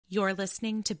You're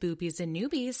listening to Boobies and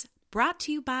Newbies, brought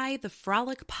to you by the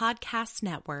Frolic Podcast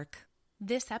Network.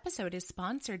 This episode is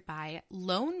sponsored by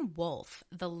Lone Wolf,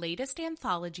 the latest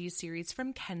anthology series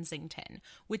from Kensington,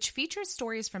 which features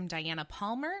stories from Diana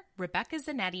Palmer, Rebecca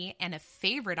Zanetti, and a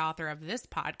favorite author of this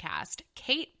podcast,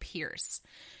 Kate Pierce.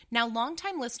 Now,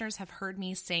 longtime listeners have heard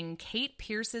me sing Kate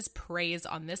Pierce's praise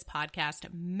on this podcast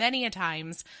many a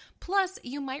times. Plus,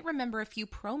 you might remember a few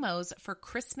promos for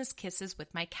Christmas Kisses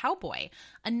with My Cowboy,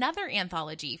 another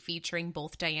anthology featuring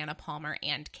both Diana Palmer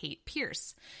and Kate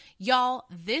Pierce. Y'all,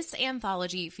 this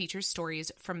anthology features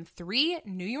stories from 3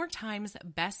 New York Times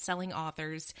best-selling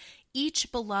authors,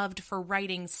 each beloved for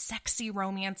writing sexy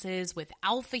romances with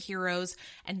alpha heroes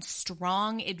and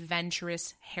strong,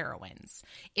 adventurous heroines.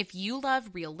 If you love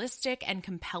realistic and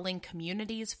compelling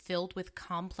communities filled with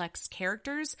complex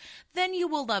characters, then you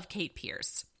will love Kate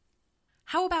Pierce.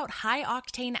 How about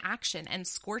high-octane action and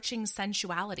scorching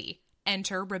sensuality?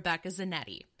 Enter Rebecca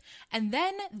Zanetti. And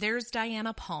then there's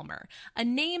Diana Palmer, a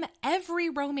name every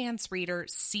romance reader,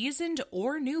 seasoned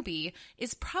or newbie,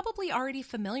 is probably already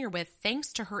familiar with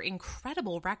thanks to her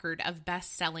incredible record of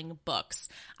best-selling books.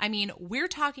 I mean, we're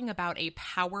talking about a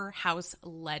powerhouse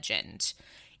legend.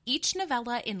 Each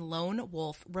novella in Lone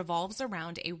Wolf revolves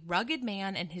around a rugged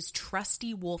man and his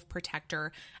trusty wolf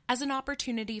protector as an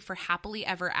opportunity for happily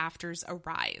ever afters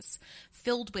arise.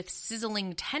 Filled with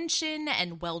sizzling tension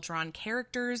and well-drawn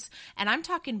characters, and I'm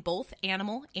talking both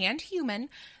animal and human,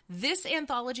 this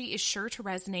anthology is sure to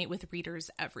resonate with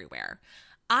readers everywhere.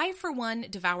 I, for one,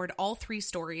 devoured all 3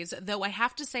 stories, though I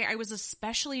have to say I was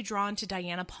especially drawn to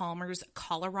Diana Palmer's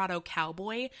Colorado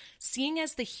Cowboy, seeing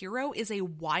as the hero is a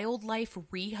wildlife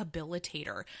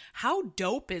rehabilitator. How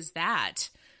dope is that?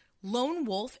 Lone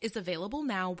Wolf is available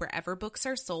now wherever books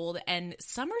are sold, and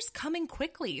summer's coming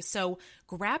quickly, so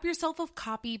grab yourself a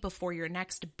copy before your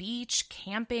next beach,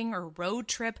 camping, or road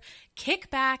trip. Kick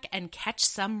back and catch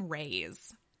some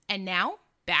rays. And now,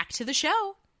 back to the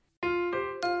show.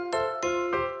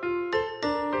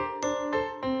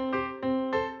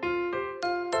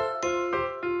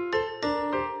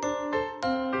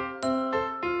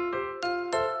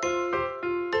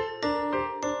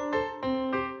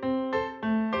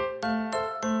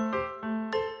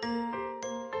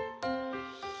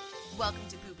 Welcome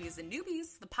to Boobies and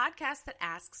Newbies, the podcast that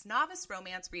asks novice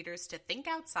romance readers to think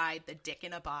outside the dick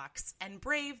in a box and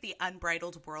brave the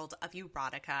unbridled world of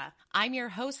erotica. I'm your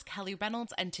host, Kelly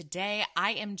Reynolds, and today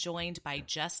I am joined by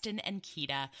Justin and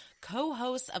Quita,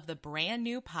 co-hosts of the brand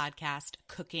new podcast,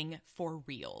 Cooking for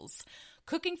Reels.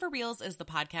 Cooking for Reels is the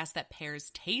podcast that pairs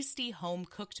tasty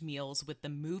home-cooked meals with the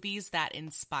movies that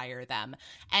inspire them.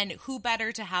 And who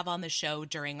better to have on the show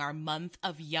during our month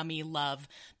of yummy love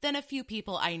than a few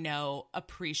people I know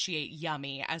appreciate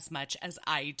yummy as much as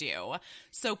I do.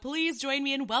 So please join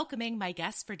me in welcoming my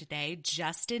guests for today,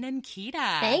 Justin and Quita.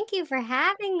 Thank you for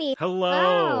having me.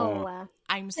 Hello. Wow.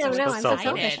 I'm so I'm so excited.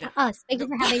 selfish. Us. Thank you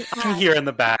for having us. I'm here in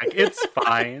the back. It's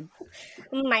fine.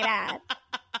 My bad.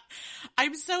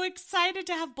 I'm so excited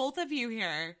to have both of you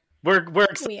here. We're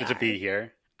excited to be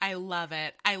here. I love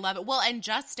it. I love it. Well, and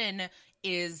Justin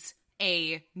is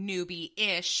a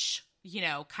newbie-ish,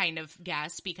 kind of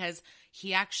guest because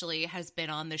he actually has been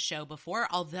on the show before,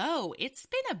 although it's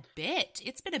been a bit.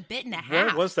 It's been a bit and a half.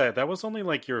 What was that? That was only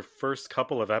like your first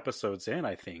couple of episodes in,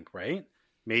 I think, right?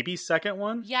 Maybe second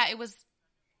one? Yeah, it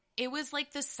was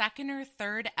like the second or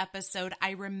third episode.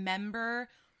 I remember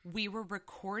we were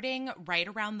recording right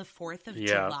around the 4th of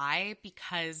July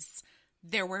because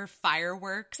there were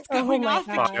fireworks going off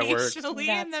occasionally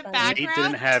in the background. He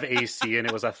didn't have AC and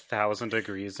it was 1,000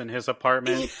 degrees in his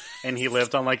apartment and he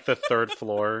lived on like the 3rd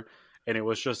floor and it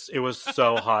was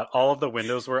so hot. All of the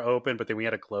windows were open, but then we had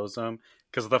to close them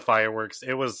because of the fireworks.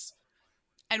 It was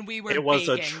a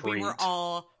treat. We were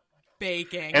all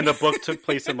baking. And the book took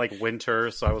place in like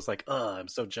winter, so I was like, I'm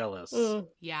so jealous.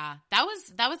 Yeah, that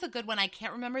was a good one. I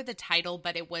can't remember the title,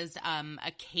 but it was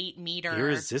a Kate Meter.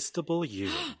 Irresistible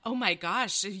You. Oh my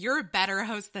gosh, you're a better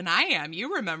host than I am.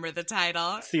 You remember the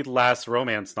title. It's the last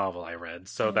romance novel I read,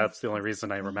 so that's the only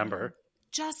reason I remember.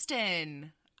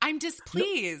 Justin, I'm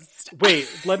displeased. No, wait,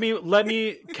 let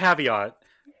me caveat.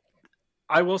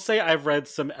 I will say I've read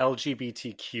some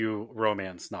LGBTQ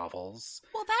romance novels.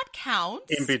 Well, that counts.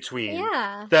 In between.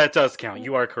 Yeah. That does count.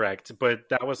 You are correct. But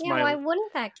that was my... why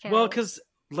wouldn't that count? Well, because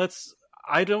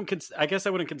I guess I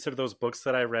wouldn't consider those books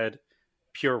that I read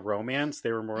pure romance.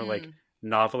 They were more like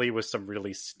novelty with some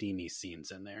really steamy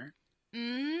scenes in there.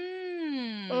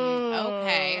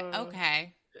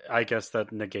 Okay. I guess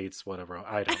that negates whatever.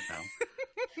 I don't know.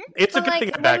 It's a good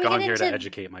thing I'm back on here to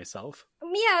educate myself. Yeah,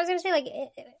 I was going to say, like,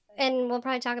 and we'll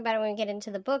probably talk about it when we get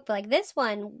into the book, but like this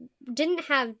one didn't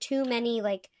have too many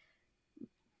like,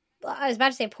 I was about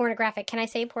to say pornographic. Can I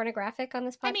say pornographic on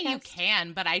this podcast? I mean, you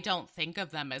can, but I don't think of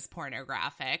them as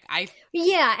pornographic.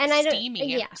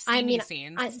 Steamy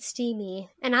scenes. Steamy,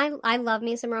 and I love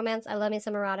me some romance. I love me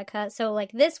some erotica. So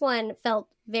like this one felt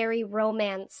very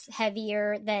romance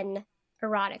heavier than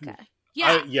erotica.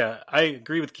 Yeah, I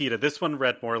agree with Quita. This one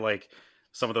read more like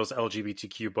some of those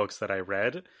LGBTQ books that I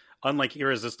read. Unlike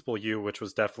Irresistible You, which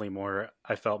was definitely more,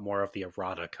 I felt more of the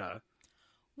erotica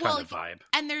kind of vibe.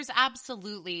 And there's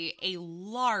absolutely a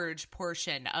large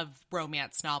portion of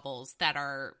romance novels that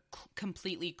are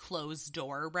completely closed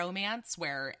door romance,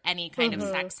 where any kind of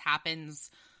sex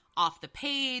happens off the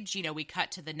page. You know, we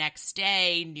cut to the next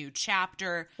day, new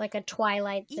chapter. Like a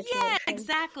Twilight situation. Yeah,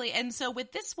 exactly. And so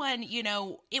with this one, you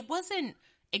know, it wasn't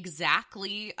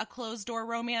exactly a closed door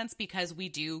romance, because we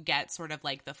do get sort of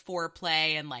like the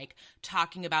foreplay and like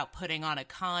talking about putting on a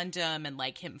condom and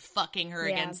like him fucking her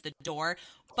against the door,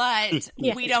 but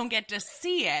we don't get to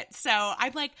see it. So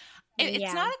I'm like,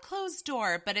 it's not a closed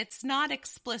door, but it's not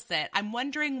explicit. I'm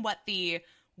wondering what the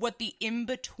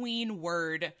in-between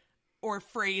word or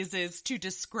phrase is to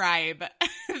describe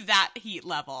that heat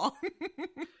level.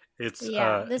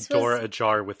 It's door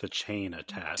ajar with a chain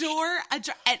attached. Door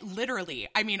ajar, literally.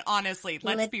 I mean, honestly,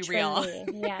 let's be real.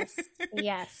 Yes.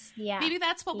 Maybe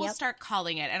that's what we'll start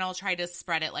calling it, and I'll try to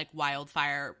spread it like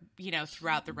wildfire, you know,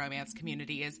 throughout the romance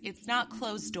community. It's not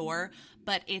closed door,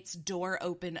 but it's door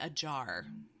open ajar.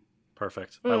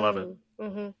 Perfect. I love it.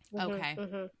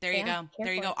 Okay. There you go.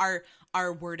 There you go.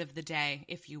 Our word of the day,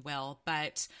 if you will.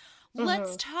 But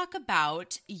let's talk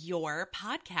about your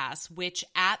podcast, which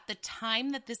at the time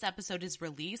that this episode is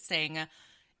releasing,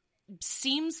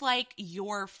 seems like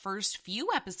your first few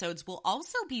episodes will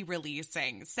also be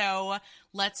releasing. So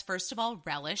let's first of all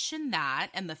relish in that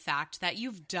and the fact that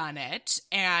you've done it.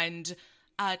 And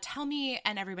tell me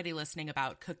and everybody listening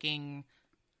about Cooking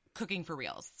for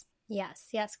Reels.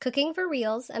 Yes. Cooking for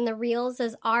Reels. And the Reels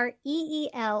is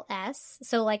REELS.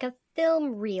 So like a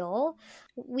film reel.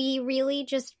 We really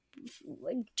just,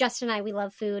 Justin and I, we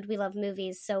love food, we love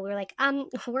movies, so we're like,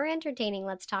 we're entertaining,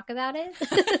 let's talk about it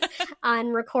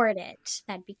and record it.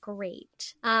 That'd be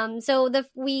great.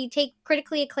 We take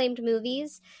critically acclaimed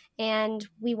movies and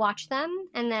we watch them,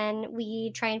 and then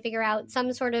we try and figure out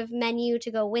some sort of menu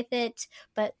to go with it.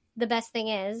 But the best thing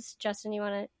is, Justin, you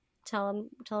want to tell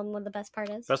them what the best part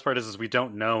is? Best part is we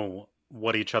don't know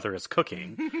what each other is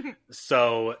cooking.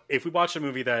 So if we watch a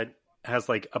movie that has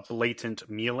like a blatant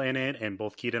meal in it and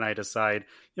both Quita and I decide,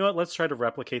 you know what, let's try to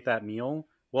replicate that meal,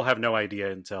 we'll have no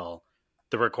idea until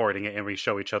the recording and we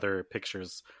show each other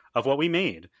pictures of what we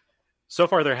made. So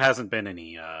far there hasn't been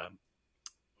any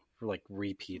like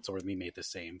repeats or we made the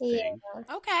same thing.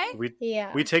 Okay.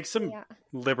 We take some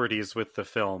liberties with the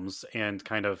films and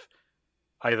kind of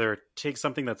either take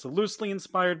something that's loosely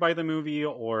inspired by the movie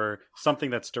or something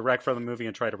that's direct from the movie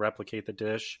and try to replicate the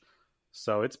dish.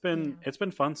 So it's been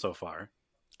fun so far.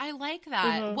 I like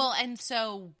that. Well, and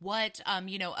so what,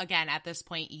 you know, again, at this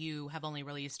point, you have only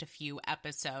released a few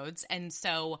episodes. And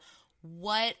so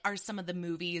what are some of the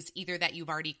movies either that you've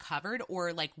already covered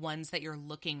or like ones that you're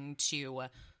looking to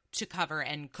cover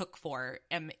and cook for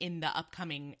in the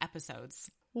upcoming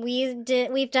episodes? We've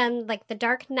done like The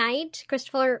Dark Knight,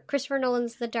 Christopher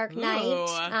Nolan's The Dark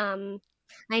Knight.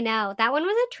 I know. That one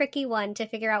was a tricky one to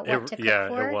figure out what to cook for.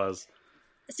 Yeah, it was.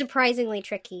 Surprisingly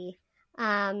tricky.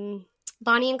 Bonnie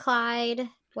and Clyde.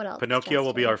 What else? Pinocchio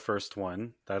will be our first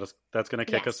one. That's going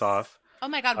to kick us off. Oh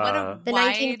my God! What a the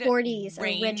wide 1940s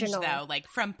range, original, though. Like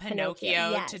from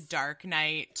Pinocchio to Dark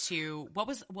Knight to what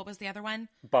was the other one?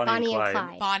 Bonnie and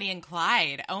Clyde. Bonnie and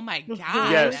Clyde. Oh my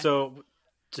God! Yeah. So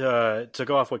to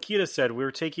go off what Quita said, we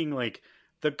were taking like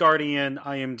The Guardian,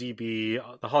 IMDb,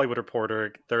 The Hollywood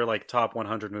Reporter. They're like top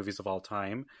 100 movies of all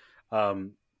time.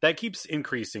 That keeps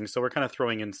increasing, so we're kind of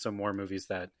throwing in some more movies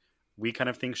that we kind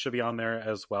of think should be on there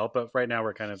as well. But right now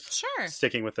we're kind of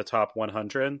sticking with the top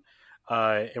 100.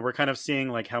 And we're kind of seeing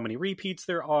like how many repeats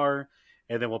there are,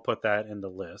 and then we'll put that in the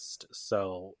list.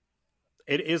 So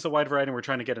it is a wide variety, and we're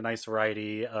trying to get a nice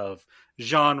variety of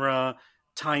genre,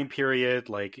 time period.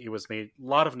 Like it was made a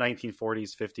lot of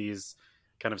 1940s, 50s,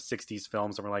 kind of 60s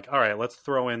films, and we're like, all right, let's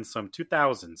throw in some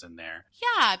 2000s in there.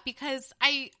 Yeah, because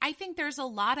I think there's a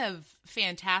lot of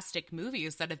fantastic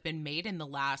movies that have been made in the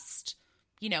last,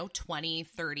 20,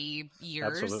 30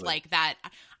 years. Absolutely. Like that.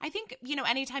 I think,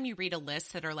 anytime you read a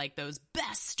list that are like those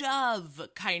best of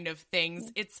kind of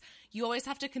things, you always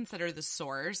have to consider the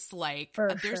source. Like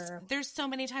there's so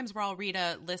many times where I'll read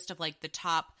a list of like the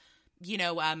top,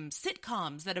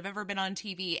 sitcoms that have ever been on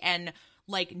TV, and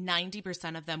like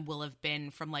 90% of them will have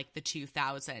been from like the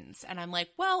 2000s. And I'm like,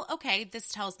 well, okay,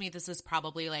 this tells me this is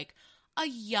probably like a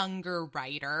younger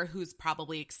writer who's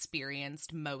probably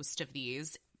experienced most of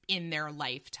these in their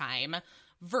lifetime,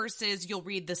 versus you'll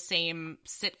read the same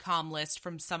sitcom list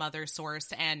from some other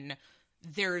source and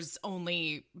there's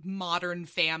only Modern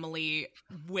Family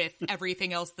with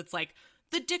everything else that's like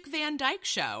the Dick Van Dyke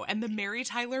Show and the Mary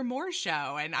Tyler Moore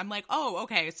Show. And I'm like, oh,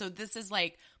 okay, so this is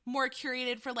like more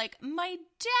curated for like my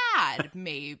dad,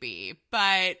 maybe.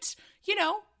 But, you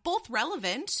know, both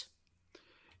relevant.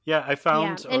 Yeah, I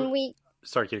found... Yeah, and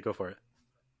Sorry, Kita, go for it.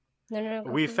 No.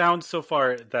 We found so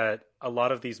far that a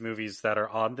lot of these movies that are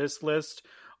on this list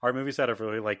are movies that have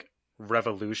really, like,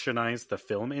 revolutionized the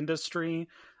film industry.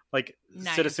 Like,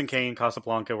 Nice. Citizen Kane,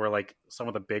 Casablanca were, like, some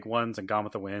of the big ones, and Gone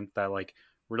with the Wind that, like,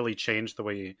 really changed the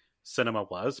way cinema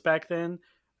was back then.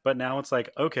 But now it's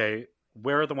like, okay,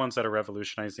 where are the ones that are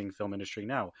revolutionizing film industry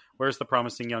now? Where's The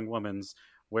Promising Young Woman's?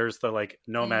 Where's the, like,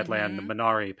 Nomadland,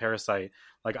 Minari, Parasite?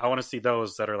 Like, I want to see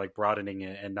those that are, like, broadening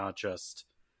it and not just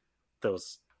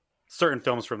those certain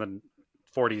films from the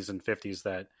 40s and 50s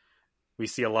that we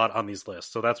see a lot on these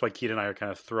lists. So that's why Keita and I are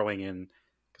kind of throwing in,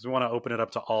 because we want to open it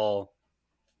up to all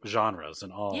genres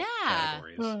and all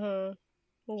categories.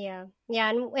 Mm-hmm. Yeah.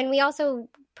 And we also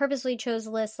purposely chose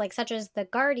lists like such as The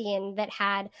Guardian that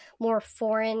had more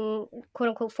foreign, quote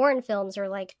unquote, foreign films, or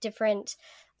like different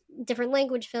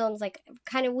language films. Like,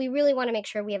 kind of, we really want to make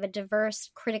sure we have a diverse,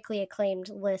 critically acclaimed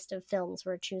list of films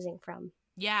we're choosing from.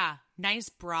 Yeah, nice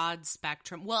broad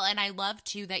spectrum. Well, and I love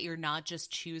too that you're not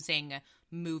just choosing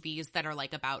movies that are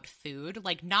like about food.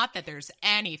 Like, not that there's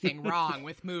anything wrong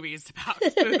with movies about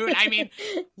food. I mean,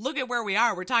 look at where we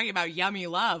are. We're talking about yummy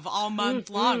love all month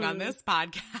long on this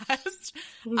podcast.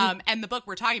 And the book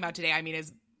we're talking about today, I mean,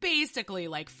 is basically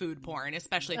like food porn,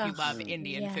 especially if you love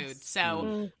Indian food.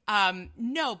 So,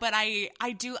 no, but I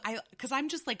because I'm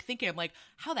just like thinking, I'm like,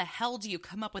 how the hell do you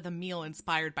come up with a meal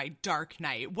inspired by Dark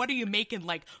Knight? What are you making,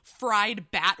 like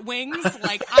fried bat wings?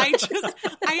 Like,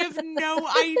 I have no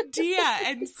idea.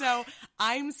 And so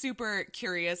I'm super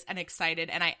curious and excited,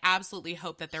 and I absolutely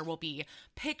hope that there will be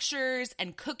pictures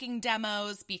and cooking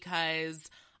demos, because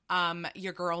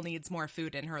your girl needs more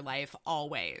food in her life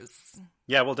always.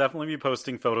 Yeah, we'll definitely be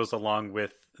posting photos along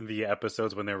with the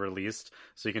episodes when they're released.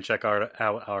 So you can check out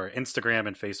our Instagram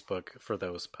and Facebook for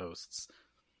those posts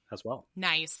as well.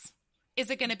 Nice. Is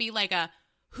it going to be like a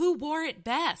who wore it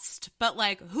best, but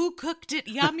like who cooked it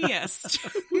yummiest?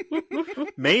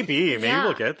 Maybe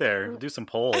we'll get there. We'll do some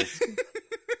polls.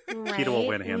 Right? Keita will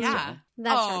win hands down.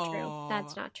 That's not true.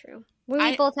 That's not true.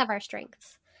 We both have our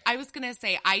strengths. I was going to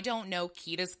say, I don't know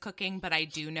Keita's cooking, but I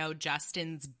do know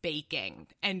Justin's baking.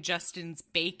 And Justin's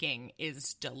baking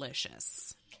is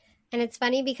delicious. And it's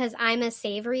funny because I'm a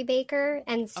savory baker,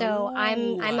 and so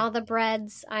I'm all the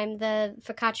breads, I'm the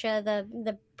focaccia,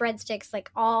 the breadsticks, like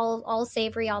all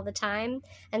savory all the time.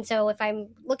 And so if I'm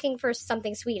looking for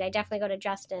something sweet, I definitely go to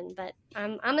Justin. But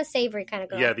I'm a savory kind of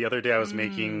girl. Yeah, the other day I was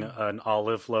making an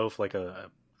olive loaf, like a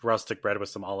rustic bread with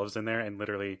some olives in there, and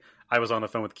literally I was on the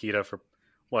phone with Keita for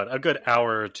a good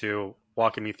hour or two,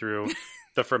 walking me through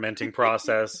the fermenting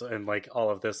process and like all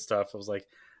of this stuff. I was like,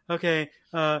 okay,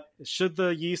 should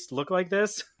the yeast look like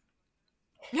this?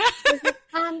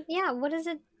 Yeah. What does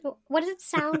it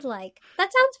sound like? That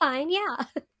sounds fine.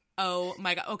 Yeah. Oh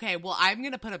my God. Okay. Well, I'm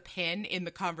going to put a pin in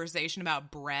the conversation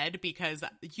about bread, because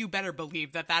you better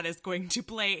believe that is going to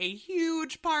play a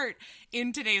huge part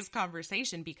in today's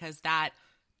conversation, because that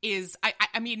is,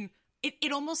 I mean,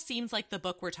 It almost seems like the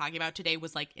book we're talking about today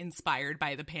was like inspired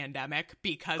by the pandemic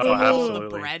because of all the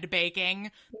bread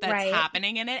baking that's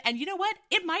happening in it. And you know what?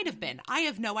 It might have been. I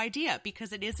have no idea,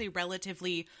 because it is a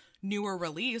relatively newer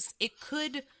release. It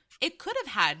could have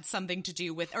had something to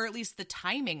do with, or at least the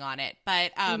timing on it.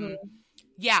 But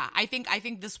yeah, I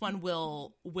think this one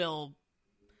will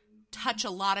touch a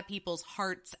lot of people's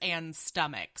hearts and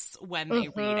stomachs when they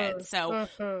read it. So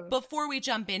before we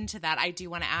jump into that, I do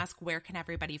want to ask, where can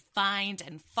everybody find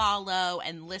and follow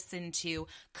and listen to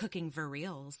Cooking for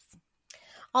Reels?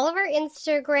 All of our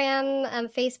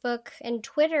Instagram, Facebook, and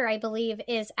Twitter, I believe,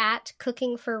 is at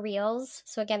Cooking for Reels.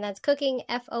 So again, that's Cooking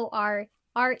FORREELS.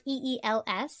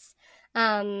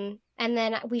 And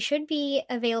then we should be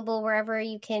available wherever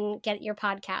you can get your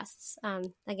podcasts.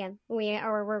 Again,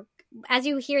 we're as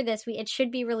you hear this, it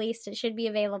should be released. It should be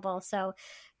available. So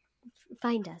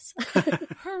find us.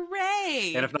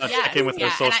 Hooray! And if not, check in with our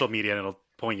social media, and it'll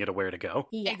point you to where to go.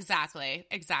 Yes.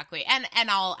 Exactly. And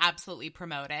I'll absolutely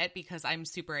promote it, because I'm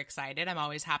super excited. I'm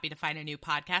always happy to find a new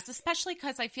podcast, especially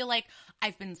because I feel like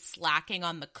I've been slacking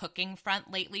on the cooking front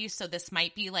lately. So this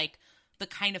might be like the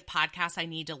kind of podcast I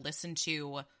need to listen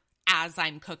to as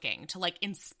I'm cooking to like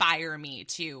inspire me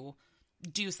to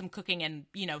do some cooking and,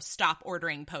 you know, stop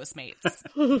ordering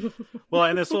Postmates. Well,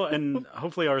 and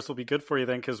hopefully ours will be good for you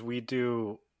then, because we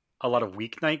do a lot of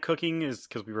weeknight cooking is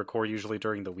because we record usually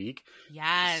during the week.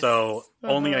 Yes. So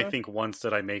only I think once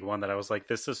did I make one that I was like,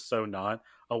 this is so not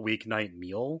a weeknight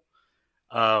meal.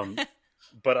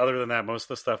 But other than that, most of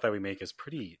the stuff that we make is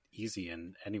pretty easy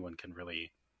and anyone can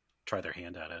really try their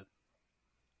hand at it.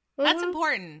 That's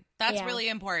important. That's really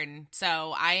important.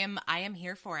 So I am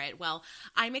here for it. Well,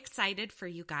 I'm excited for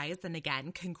you guys. And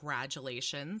again,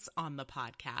 congratulations on the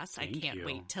podcast. I can't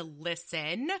wait to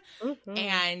listen.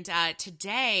 And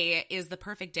today is the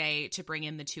perfect day to bring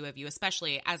in the two of you,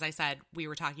 especially, as I said, we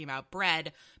were talking about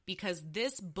bread, because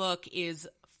this book is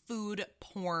food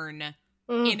porn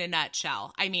in a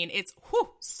nutshell. I mean, it's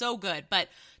so good. But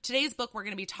today's book we're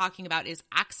going to be talking about is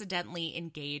Accidentally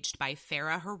Engaged by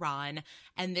Farah Heron.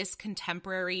 And this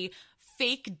contemporary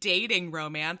fake dating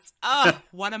romance,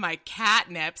 one of my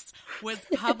catnips, was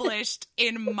published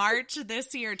in March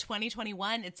this year,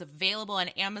 2021. It's available on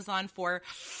Amazon for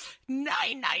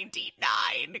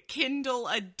 $9.99 Kindle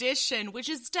edition, which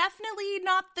is definitely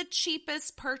not the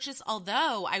cheapest purchase.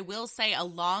 Although I will say,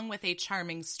 along with a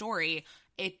charming story,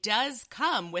 it does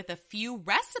come with a few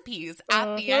recipes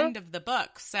at the end of the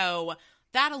book. So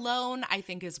that alone, I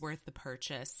think, is worth the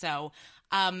purchase. So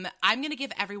I'm going to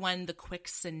give everyone the quick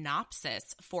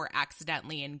synopsis for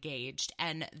Accidentally Engaged,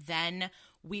 and then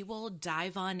we will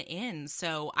dive on in.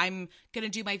 So I'm going to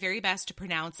do my very best to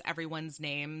pronounce everyone's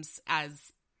names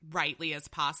as rightly as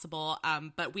possible.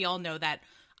 But we all know that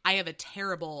I have a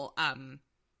terrible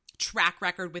track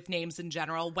record with names in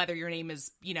general, whether your name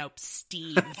is, you know,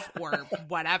 Steve or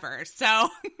whatever. So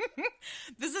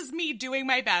this is me doing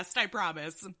my best, I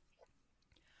promise.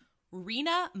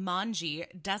 Reena Manji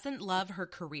doesn't love her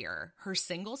career, her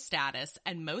single status,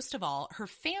 and most of all, her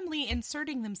family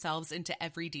inserting themselves into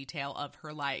every detail of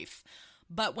her life.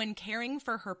 But when caring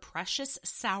for her precious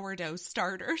sourdough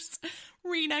starters,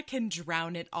 Reena can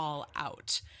drown it all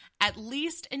out. At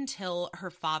least until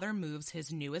her father moves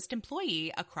his newest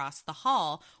employee across the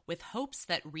hall with hopes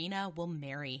that Reena will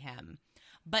marry him.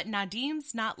 But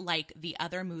Nadim's not like the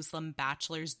other Muslim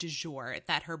bachelors-du-jour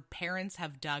that her parents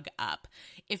have dug up.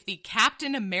 If the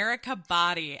Captain America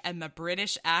body and the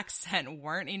British accent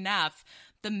weren't enough,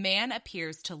 the man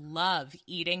appears to love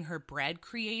eating her bread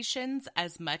creations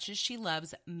as much as she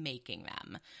loves making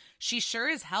them. She sure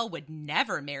as hell would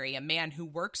never marry a man who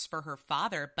works for her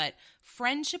father, but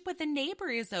friendship with a neighbor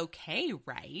is okay,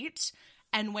 right?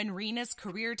 And when Reena's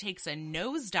career takes a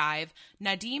nosedive,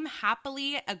 Nadim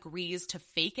happily agrees to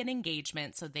fake an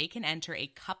engagement so they can enter a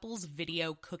couple's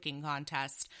video cooking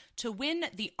contest to win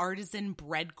the artisan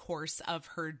bread course of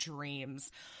her dreams.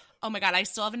 Oh my God, I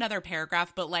still have another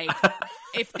paragraph, but like,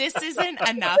 if this isn't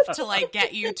enough to like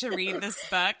get you to read this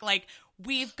book, like,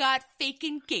 we've got fake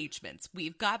engagements,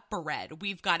 we've got bread,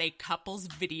 we've got a couple's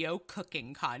video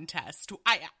cooking contest.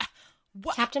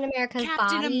 What? Captain America's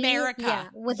Captain body. America. Yeah,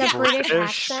 with a British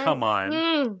accent. Come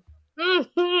on.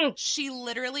 She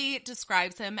literally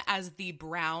describes him as the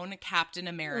brown Captain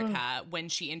America when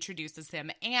she introduces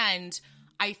him. And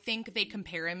I think they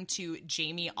compare him to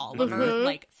Jamie Oliver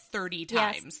like 30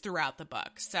 times throughout the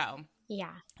book. So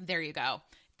yeah, there you go.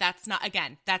 That's not,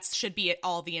 again, that should be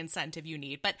all the incentive you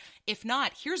need. But if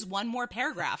not, here's one more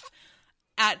paragraph.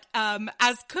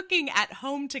 As cooking at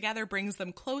home together brings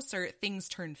them closer, things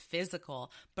turn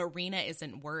physical. But Reena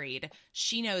isn't worried.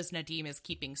 She knows Nadim is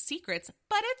keeping secrets,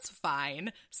 but it's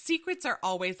fine. Secrets are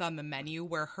always on the menu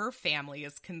where her family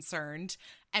is concerned.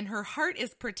 And her heart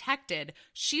is protected.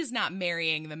 She's not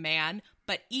marrying the man,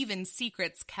 but even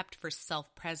secrets kept for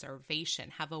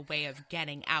self-preservation have a way of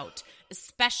getting out,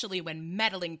 especially when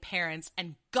meddling parents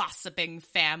and gossiping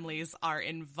families are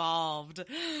involved.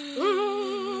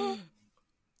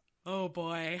 Oh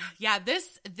boy. Yeah,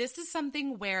 this is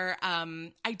something where I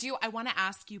want to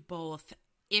ask you both,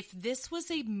 if this was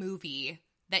a movie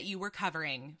that you were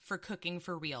covering for Cooking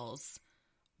for Reels,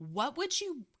 what would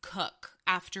you cook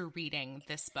after reading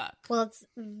this book? Well, it's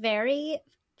very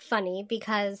funny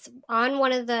because on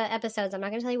one of the episodes, I'm not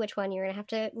going to tell you which one, you're going to have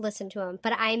to listen to them,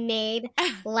 but I made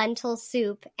lentil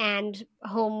soup and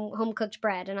home cooked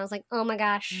bread, and I was like, oh my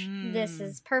gosh, this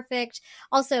is perfect.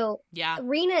 Also,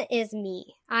 Reena is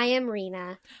me. I am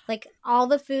Reena. Like, all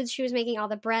the foods she was making, all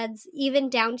the breads, even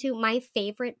down to my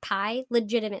favorite pie,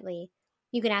 legitimately,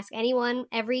 You can ask anyone.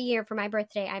 Every year for my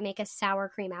birthday, I make a sour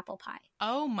cream apple pie.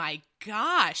 Oh my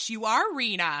gosh, you are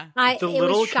Reena. The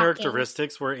little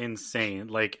characteristics were insane.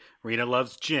 Like, Reena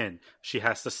loves gin. She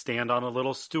has to stand on a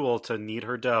little stool to knead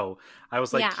her dough. I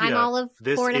was like, yeah, I'm all of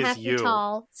this 4.5 is you. feet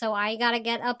tall, so I gotta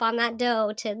get up on that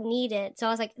dough to knead it. So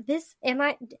I was like,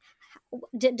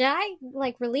 did I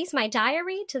like release my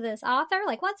diary to this author?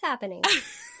 Like, what's happening?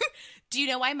 Do you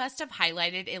know I must have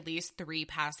highlighted at least 3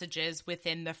 passages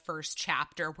within the first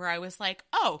chapter where I was like,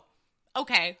 oh,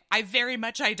 okay, I very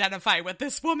much identify with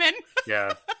this woman.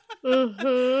 Yeah.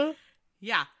 Mm-hmm.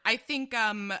 Yeah, I think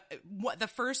the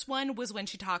first one was when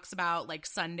she talks about like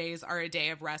Sundays are a day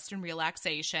of rest and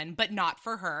relaxation, but not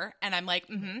for her. And I'm like,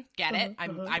 get it.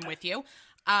 I'm with you.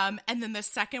 And then the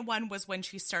second one was when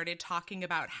she started talking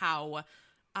about how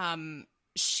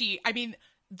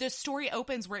the story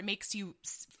opens where it makes you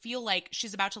feel like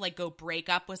she's about to like go break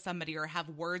up with somebody or have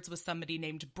words with somebody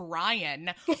named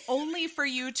Brian, only for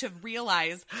you to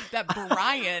realize that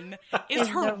Brian is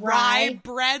her rye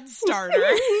bread starter.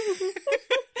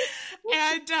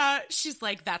 And she's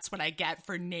like, that's what I get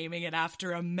for naming it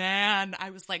after a man. I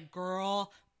was like,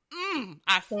 girl,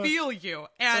 I feel you.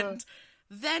 And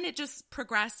then it just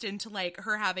progressed into like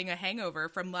her having a hangover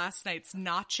from last night's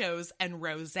nachos and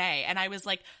rosé. And I was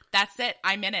like, that's it.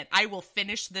 I'm in it. I will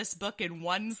finish this book in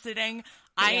one sitting. Yeah.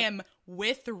 I am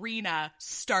with Reena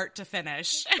start to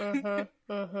finish.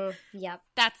 Yep.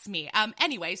 That's me.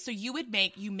 Anyway, so you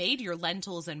made your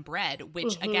lentils and bread,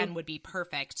 which again would be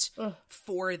perfect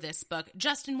for this book.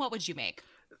 Justin, what would you make?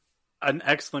 An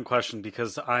excellent question,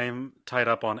 because I'm tied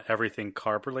up on everything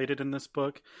carb related in this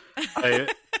book.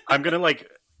 I'm going to like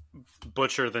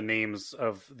butcher the names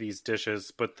of these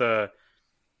dishes, but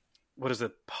what is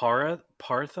it? Partha?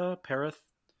 Parath?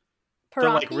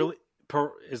 Like really,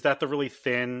 is that the really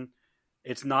thin?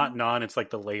 It's not naan, it's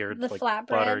like the layered, the like flatbread.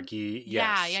 Butter ghee.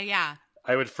 Yes. Yeah.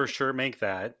 I would for sure make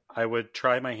that. I would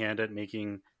try my hand at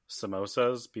making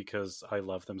samosas because I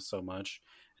love them so much.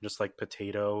 And just like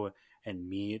potato and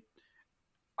meat.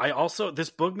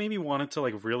 This book made me wanted to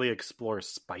like really explore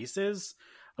spices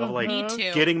of like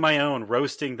getting my own,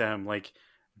 roasting them, like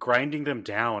grinding them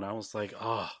down. I was like,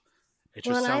 oh, it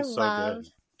just sounds so good.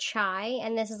 Chai,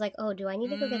 and this is like, oh, do I need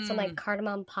to go get some like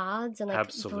cardamom pods and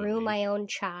like brew my own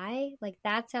chai? Like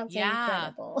that sounds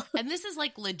incredible. And this is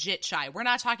like legit chai. We're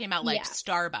not talking about like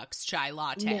Starbucks chai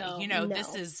latte. No,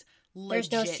 this is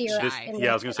legit There's no syrup chai.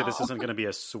 I was gonna say this isn't gonna be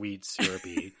a sweet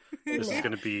syrupy. This is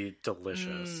gonna be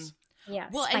delicious. Yeah.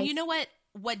 Well, and you know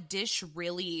what dish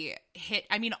really hit?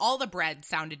 I mean, all the bread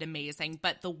sounded amazing,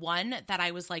 but the one that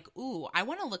I was like, ooh, I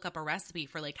want to look up a recipe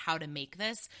for like how to make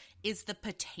this is the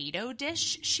potato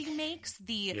dish she makes,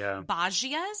 the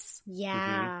bhajias.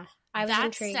 Yeah. I was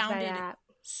intrigued by that.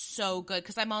 So good,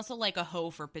 because I'm also like a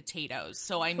hoe for potatoes.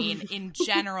 So I mean, in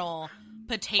general,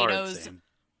 potatoes,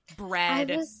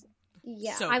 bread.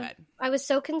 So good. I was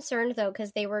so concerned though,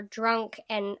 because they were drunk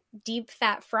and deep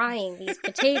fat frying these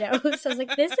potatoes. I was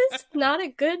like, this is not a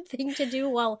good thing to do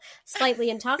while slightly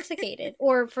intoxicated,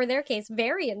 or for their case,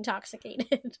 very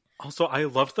intoxicated. Also, I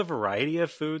loved the variety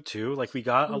of food too. Like we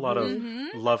got a lot of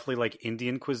lovely like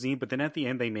Indian cuisine, but then at the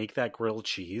end they make that grilled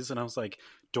cheese, and I was like,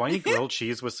 do I need grilled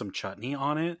cheese with some chutney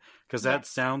on it? Because that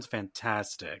sounds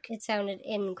fantastic. It sounded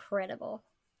incredible.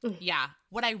 Yeah.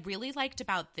 What I really liked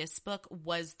about this book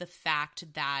was the fact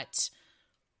that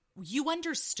you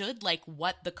understood like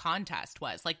what the contest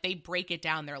was. Like they break it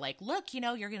down. They're like, look, you're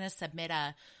going to submit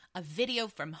a video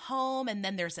from home, and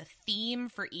then there's a theme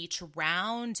for each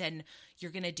round, and you're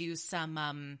going to do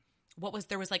some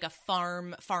there was like a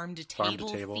farm to table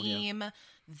theme. Yeah.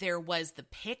 There was the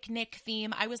picnic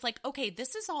theme. I was like, okay,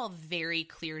 this is all very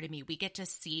clear to me. We get to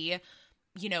see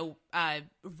Reena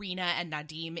and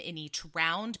Nadim in each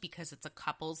round because it's a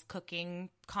couples cooking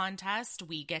contest.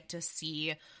 We get to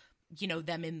see,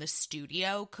 them in the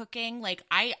studio cooking. Like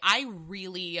I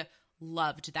really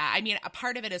loved that. I mean, a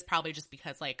part of it is probably just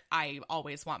because like I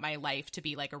always want my life to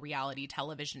be like a reality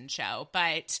television show,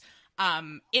 but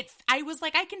I was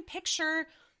like, I can picture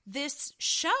this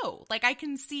show. Like I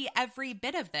can see every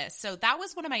bit of this. So that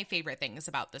was one of my favorite things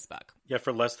about this book. Yeah,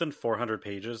 for less than 400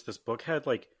 pages, this book had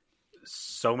like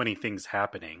so many things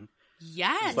happening.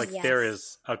 Yes. There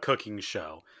is a cooking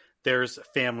show. There's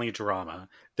family drama.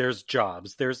 There's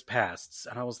jobs. There's pasts.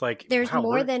 And I was like, there's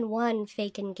more than one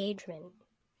fake engagement.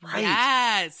 Right.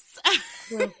 Yes.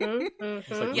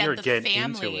 It's like, you're getting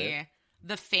into it.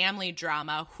 The family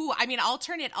drama. I'll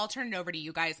turn it over to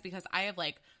you guys because I have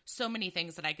like so many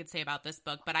things that I could say about this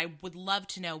book, but I would love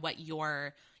to know what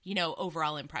your,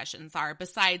 overall impressions are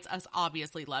besides us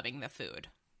obviously loving the food.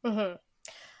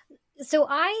 So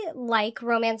I like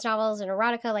romance novels and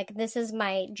erotica. Like, this is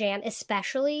my jam,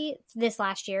 especially this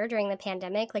last year during the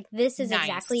pandemic. Like, this is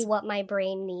exactly what my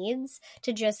brain needs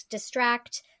to just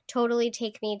distract, totally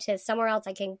take me to somewhere else.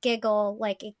 I can giggle.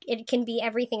 Like, it can be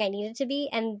everything I need it to be.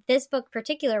 And this book in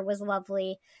particular was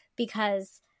lovely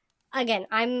because, again,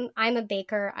 I'm a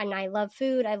baker and I love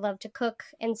food. I love to cook.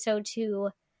 And so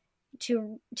to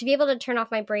be able to turn off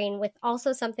my brain with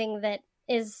also something that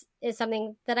is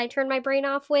something that I turn my brain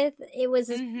off with. It was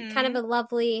kind of a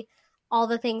lovely, all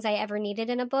the things I ever needed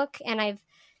in a book. And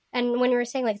when we were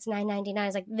saying like it's $9.99, I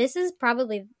was like, this is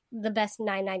probably the best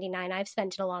 $9.99 I've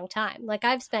spent in a long time. Like,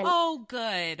 I've spent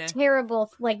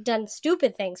terrible, like, done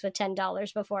stupid things with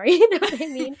 $10 before, you know what I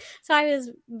mean? So I was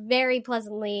very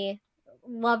pleasantly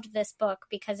loved this book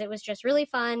because it was just really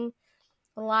fun.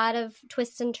 A lot of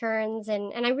twists and turns,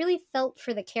 and I really felt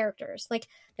for the characters. Like,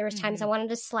 there was times I wanted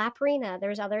to slap Reena. There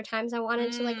was other times I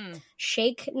wanted to, like,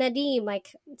 shake Nadim.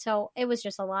 Like, so it was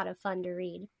just a lot of fun to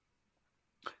read.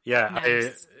 Yeah,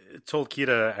 Nice. I told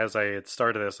Quita as I had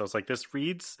started this, I was like, this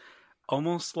reads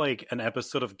almost like an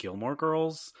episode of Gilmore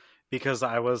Girls, because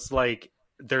I was like,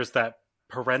 there's that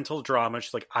parental drama.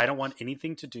 She's like, I don't want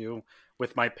anything to do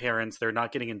with my parents. They're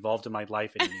not getting involved in my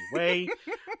life in any way.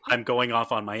 I'm going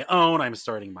off on my own. I'm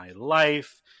starting my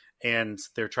life. And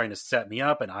they're trying to set me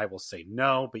up, and I will say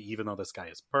no. But even though this guy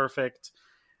is perfect.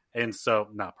 And so,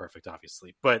 not perfect,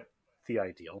 obviously, but the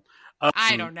ideal.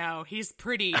 I don't know. He's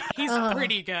pretty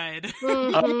good.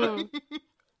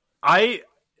 I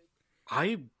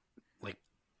like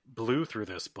blew through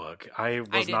this book. I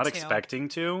was not expecting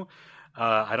to.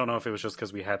 I don't know if it was just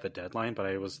because we had the deadline, but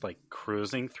I was like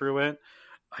cruising through it.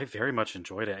 I very much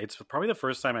enjoyed it. It's probably the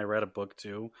first time I read a book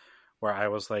too, where I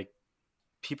was like,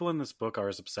 people in this book are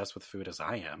as obsessed with food as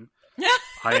I am.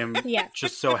 I am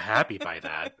just so happy by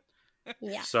that.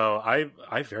 Yeah. So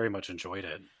I very much enjoyed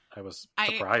it. I was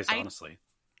surprised, honestly.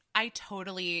 I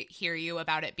totally hear you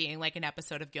about it being like an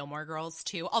episode of Gilmore Girls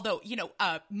too. Although, you know,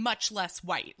 much less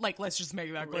white. Like, let's just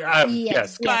make that clear.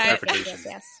 Yes.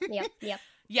 Yep.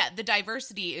 Yeah, the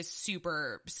diversity is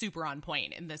super, super on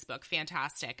point in this book.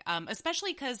 Fantastic.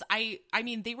 Especially because I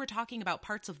mean, they were talking about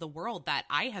parts of the world that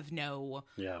I have no,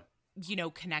 you know,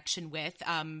 connection with.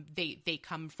 They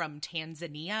come from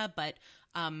Tanzania, but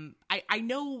I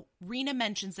know Reena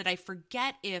mentions it. I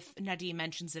forget if Nadim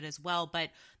mentions it as well, but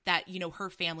that, you know, her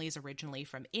family is originally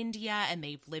from India and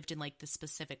they've lived in like the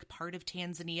specific part of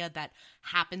Tanzania that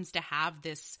happens to have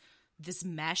this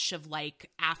mesh of like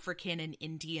African and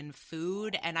Indian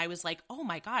food. And I was like, oh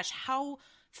my gosh, how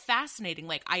fascinating.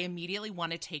 Like, I immediately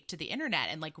want to take to the internet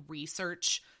and like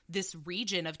research this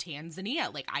region of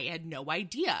Tanzania. Like, I had no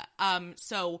idea.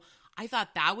 So I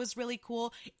thought that was really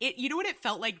cool. You know what it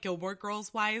felt like Gilmore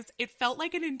Girls wise? It felt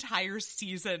like an entire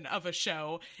season of a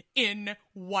show in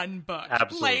one book.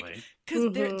 Absolutely. Like,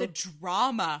 because the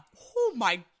drama, oh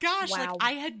my gosh, like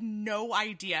I had no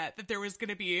idea that there was going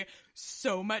to be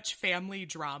so much family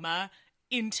drama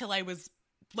until I was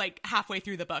like halfway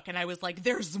through the book and I was like,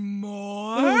 there's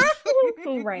more?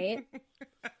 Right.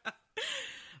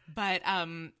 But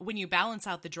when you balance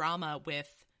out the drama with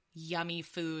yummy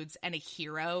foods and a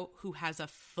hero who has a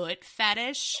foot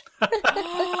fetish.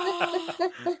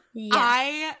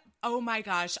 Oh my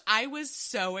gosh, I was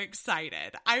so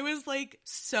excited. I was like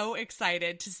so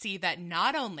excited to see that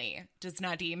not only does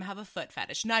Nadim have a foot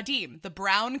fetish, Nadim, the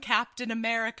brown Captain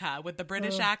America with the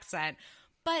British accent,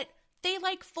 but they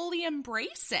like fully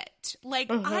embrace it. Like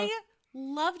I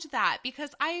loved that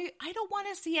because I don't want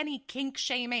to see any kink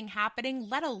shaming happening,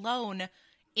 let alone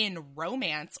in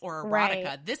romance or erotica.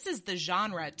 Right. This is the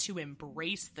genre to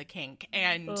embrace the kink.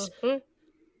 And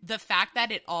the fact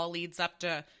that it all leads up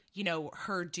to, you know,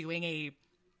 her doing a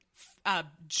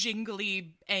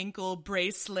jingly ankle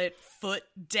bracelet foot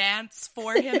dance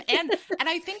for him. And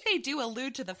I think they do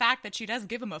allude to the fact that she does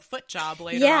give him a foot job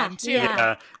later on too.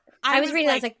 Yeah. I was reading,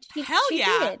 like, I was like, hell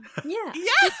yeah. Did.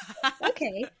 Yeah.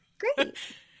 Okay, great.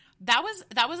 That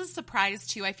was a surprise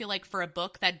too. I feel like for a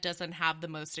book that doesn't have the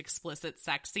most explicit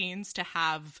sex scenes to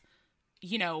have,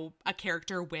 you know, a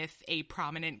character with a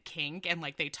prominent kink and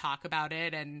like they talk about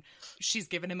it and she's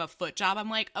given him a foot job. I'm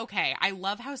like, okay, I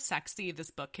love how sexy this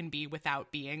book can be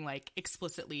without being like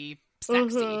explicitly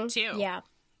sexy too. Yeah,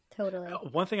 totally.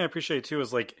 One thing I appreciate too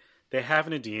is like they have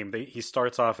Nadim. He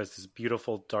starts off as this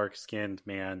beautiful dark-skinned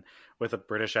man with a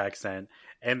British accent,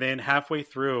 and then halfway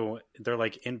through they're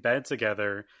like in bed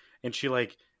together. And she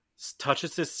like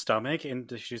touches his stomach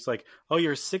and she's like, oh,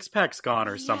 your six-pack's gone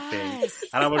or something.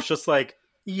 And I was just like,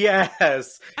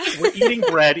 Yes. We're eating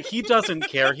bread. He doesn't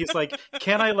care. He's like,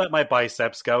 can I let my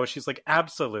biceps go? She's like,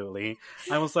 absolutely.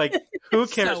 I was like, who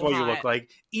cares So what you hot. look like?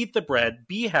 Eat the bread.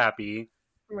 Be happy.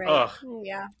 Right. Ugh.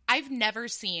 Yeah. I've never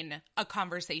seen a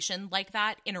conversation like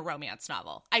that in a romance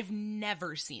novel. I've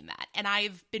never seen that. And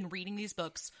I've been reading these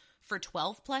books for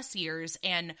 12 plus years.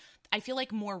 And I feel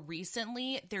like more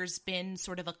recently, there's been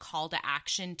sort of a call to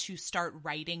action to start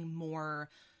writing more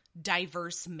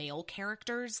diverse male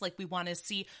characters. Like we want to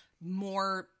see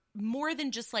more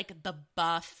than just like the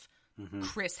buff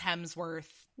Chris Hemsworth,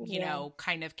 you know,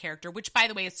 kind of character, which by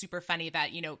the way is super funny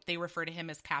that, you know, they refer to him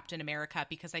as Captain America,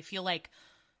 because I feel like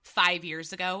 5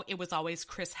 years ago it was always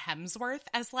Chris Hemsworth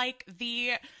as like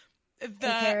the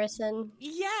comparison.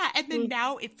 Yeah, and then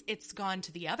now it's gone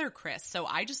to the other Chris. So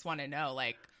I just want to know,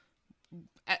 like,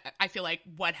 I feel like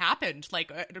what happened?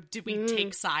 Like, did we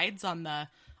take sides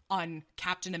on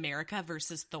Captain America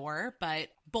versus Thor? But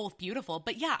both beautiful.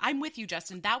 But yeah, I'm with you,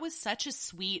 Justin. That was such a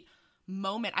sweet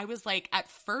moment. I was like at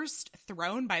first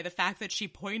thrown by the fact that she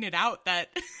pointed out that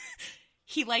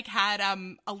he like had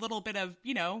a little bit of,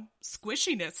 you know,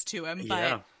 squishiness to him,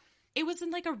 but it was in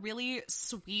like a really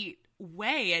sweet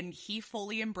way, and he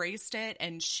fully embraced it,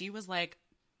 and she was like,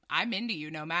 I'm into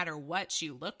you no matter what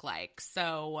you look like.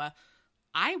 So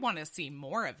I want to see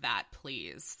more of that,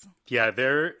 please. Yeah,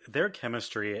 their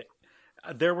chemistry.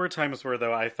 There were times where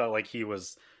though I felt like he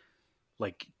was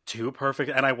like too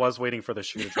perfect, and I was waiting for the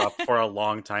shoe to drop for a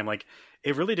long time. Like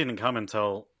it really didn't come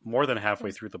until more than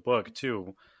halfway through the book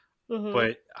too.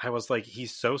 But I was like,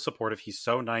 he's so supportive, he's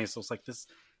so nice. I was like,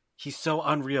 he's so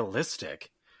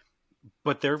unrealistic.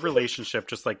 But their relationship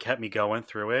just like kept me going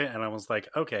through it, and I was like,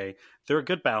 okay, they're a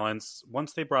good balance.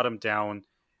 Once they brought him down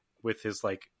with his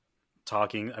like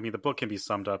talking, I mean, the book can be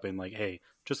summed up in like, hey,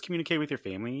 just communicate with your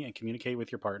family and communicate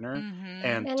with your partner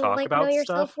and talk like, about know your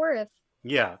stuff. self-worth.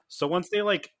 Yeah. So once they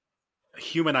like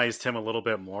humanized him a little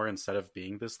bit more instead of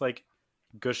being this like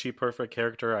gushy perfect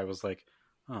character, I was like,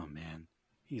 oh man,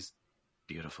 he's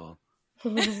beautiful.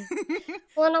 Well,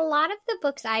 in a lot of the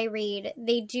books I read,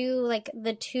 they do like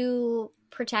the two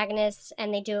protagonists,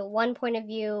 and they do it one point of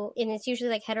view, and it's usually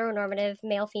like heteronormative,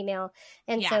 male, female.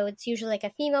 And so it's usually like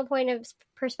a female point of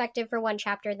perspective for one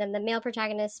chapter, then the male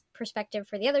protagonist perspective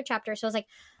for the other chapter. So I was like,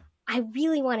 I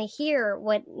really want to hear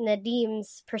what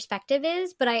Nadim's perspective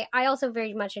is, but I also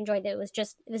very much enjoyed that it was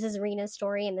just, this is Reena's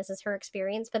story and this is her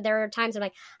experience. But there are times I'm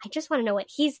like, I just want to know what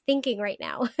he's thinking right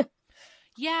now.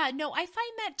 Yeah, no, I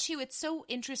find that too. It's so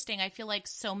interesting. I feel like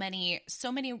so many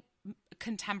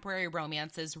contemporary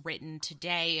romances written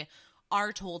today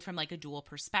are told from like a dual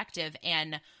perspective.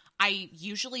 And I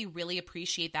usually really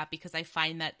appreciate that, because I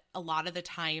find that a lot of the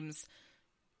times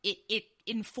it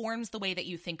informs the way that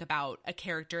you think about a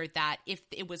character, that if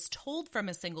it was told from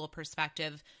a single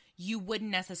perspective, you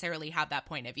wouldn't necessarily have that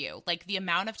point of view. Like the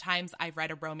amount of times I've read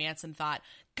a romance and thought,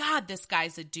 God, this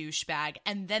guy's a douchebag.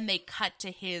 And then they cut to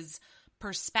his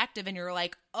perspective and you're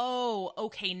like, oh,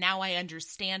 okay, now I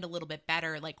understand a little bit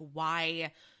better, like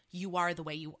why you are the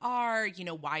way you are, you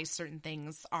know, why certain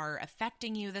things are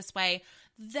affecting you this way.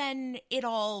 Then it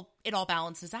all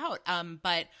balances out.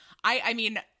 But I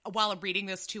mean, while reading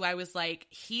this too, I was like,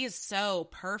 he is so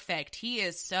perfect. He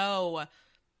is so,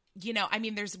 you know, I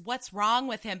mean, there's what's wrong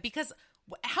with him, because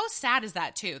how sad is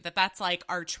that too, that that's like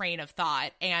our train of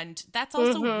thought. And that's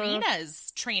also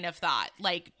Reena's train of thought.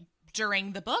 Like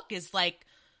during the book is like,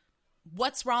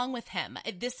 what's wrong with him?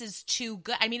 This is too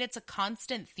good. I mean, it's a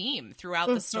constant theme throughout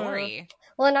the story.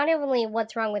 Well, not only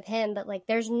what's wrong with him, but like,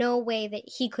 there's no way that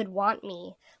he could want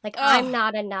me. Like, I'm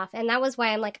not enough. And that was why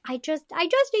I'm like, I just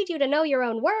need you to know your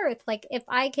own worth. Like, if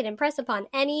I could impress upon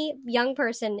any young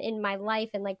person in my life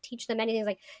and like teach them anything,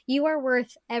 like, you are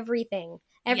worth everything.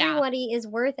 Everybody is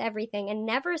worth everything, and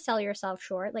never sell yourself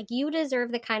short. Like, you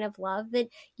deserve the kind of love that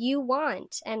you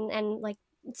want. And like,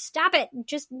 stop it.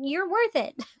 Just, you're worth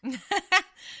it.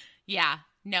 Yeah,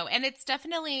 no. And it's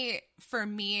definitely, for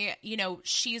me, you know,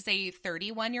 she's a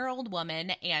 31-year-old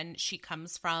woman, and she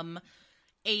comes from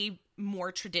a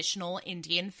more traditional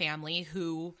Indian family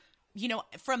who, you know,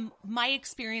 from my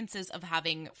experiences of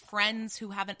having friends who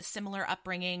have a similar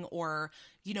upbringing, or,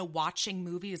 you know, watching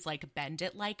movies like Bend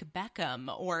It Like Beckham,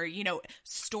 or, you know,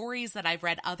 stories that I've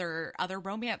read, other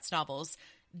romance novels,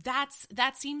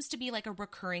 that seems to be like a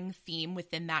recurring theme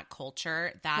within that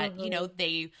culture, that, you know,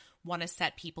 they want to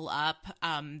set people up.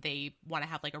 They want to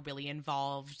have like a really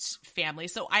involved family.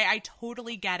 So I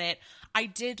totally get it. I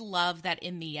did love that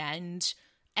in the end,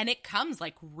 and it comes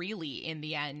like really in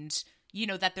the end, you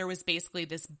know, that there was basically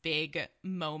this big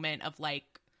moment of like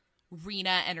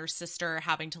Reena and her sister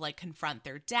having to like confront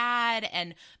their dad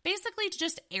and basically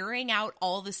just airing out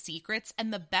all the secrets.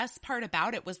 And the best part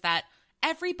about it was that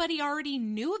everybody already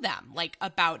knew them, like,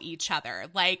 about each other.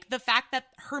 Like, the fact that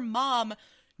her mom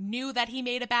knew that he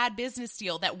made a bad business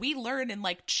deal that we learn in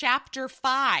like chapter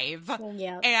 5.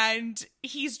 Yeah. And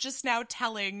he's just now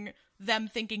telling them,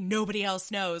 thinking nobody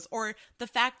else knows. Or the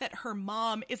fact that her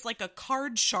mom is like a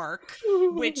card shark,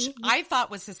 which I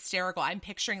thought was hysterical. I'm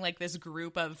picturing like this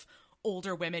group of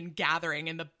older women gathering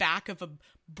in the back of a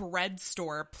bread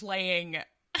store playing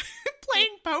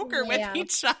poker with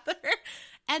each other.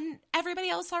 And everybody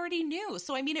else already knew.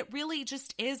 So, I mean, it really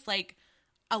just is like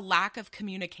a lack of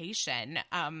communication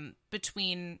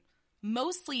between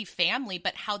mostly family,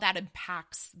 but how that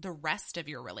impacts the rest of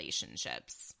your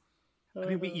relationships. I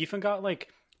mean, we even got like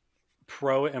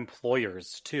pro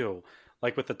employers too,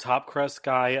 like with the top crust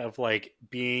guy of like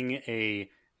being a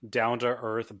down to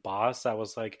earth boss. I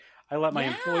was like, I let my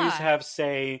employees have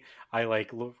say. I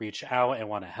like reach out and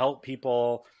want to help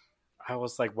people. I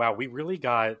was like, wow, we really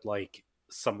got like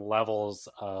some levels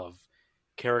of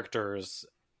characters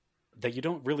that you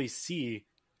don't really see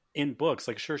in books.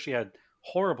 Like, sure, she had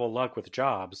horrible luck with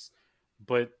jobs,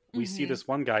 but we see this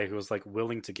one guy who was like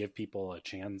willing to give people a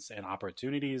chance and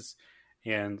opportunities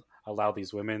and allow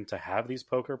these women to have these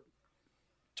poker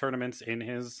tournaments in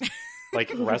his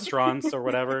like restaurants or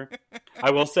whatever.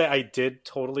 I will say I did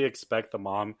totally expect the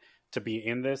mom to be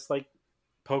in this like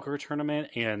poker tournament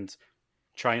and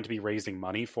trying to be raising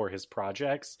money for his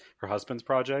projects, her husband's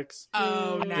projects.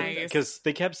 Oh, nice. Because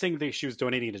they kept saying that she was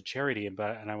donating to charity, and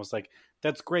I was like,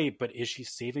 that's great, but is she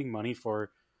saving money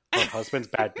for her husband's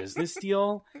bad business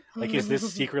deal? Like, is this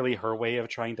secretly her way of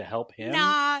trying to help him?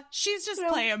 Nah, she's just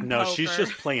playing poker. No, she's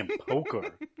just playing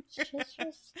poker.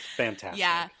 Fantastic.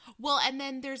 Yeah. Well, and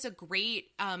then there's a great,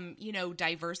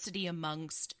 diversity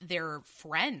amongst their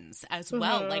friends as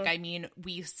well. Like, I mean,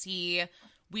 we see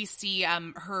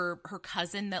her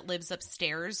cousin that lives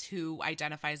upstairs who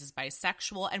identifies as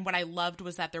bisexual. And what I loved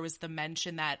was that there was the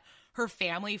mention that her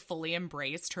family fully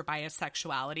embraced her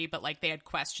bisexuality, but like they had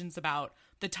questions about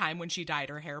the time when she dyed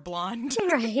her hair blonde.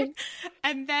 Right.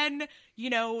 And then,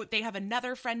 they have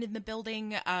another friend in the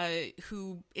building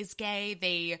who is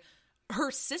gay.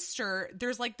 Her sister,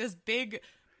 there's like this big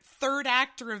third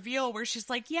act reveal where she's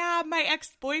like, yeah, my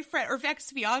ex-boyfriend or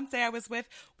ex-fiance I was with,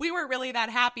 we weren't really that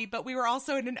happy, but we were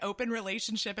also in an open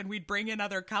relationship and we'd bring in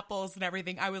other couples and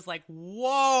everything. I was like,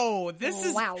 whoa, this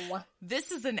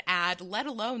is an ad, let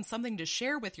alone something to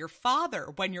share with your father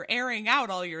when you're airing out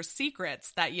all your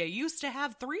secrets that you used to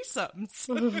have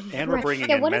threesomes. And we're bringing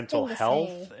in mental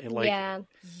health. And like,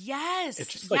 yes. It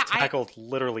just like tackled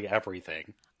literally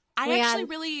everything. I actually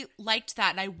really liked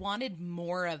that, and I wanted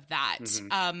more of that.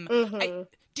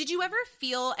 Did you ever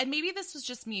feel, and maybe this was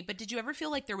just me, but did you ever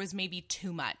feel like there was maybe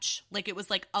too much? Like it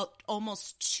was like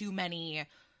almost too many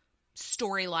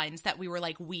storylines that we were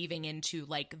like weaving into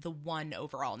like the one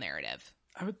overall narrative?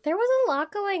 There was a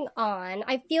lot going on.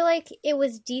 I feel like it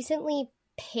was decently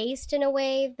paced in a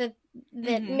way that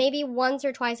maybe once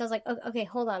or twice I was like, okay,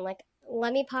 hold on, like,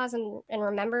 let me pause and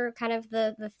remember kind of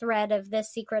the thread of this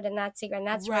secret and that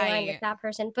storyline with that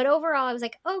person. But overall, I was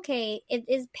like, okay, it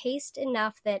is paced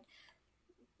enough that,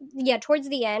 towards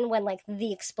the end when like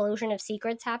the explosion of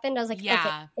secrets happened, I was like,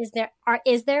 okay,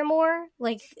 is there more?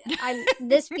 Like,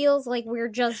 this feels like we're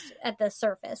just at the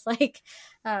surface. Like,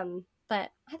 but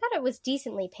I thought it was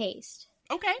decently paced.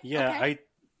 Okay. Yeah, okay.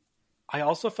 I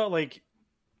also felt like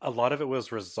a lot of it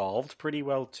was resolved pretty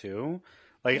well too.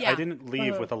 Like, I didn't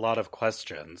leave with a lot of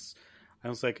questions. I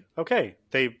was like, okay,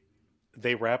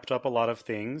 they wrapped up a lot of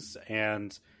things,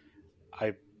 and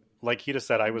I, like Quita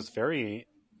said, I was very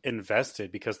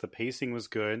invested because the pacing was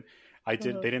good. They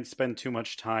didn't spend too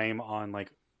much time on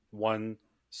like one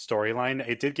storyline.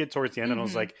 It did get towards the end, and I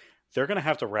was like, they're gonna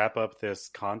have to wrap up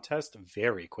this contest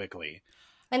very quickly.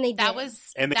 And they did. That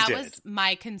was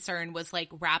my concern, was like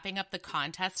wrapping up the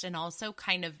contest and also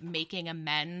kind of making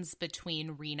amends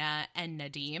between Reena and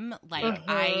Nadim. Like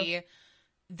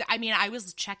I mean, I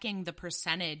was checking the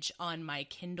percentage on my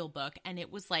Kindle book and it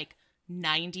was like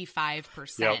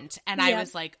 95%. Yep. And I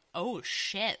was like, oh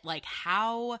shit, like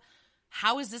how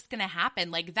is this going to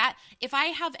happen? Like that, if I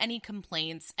have any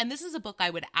complaints, and this is a book I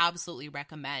would absolutely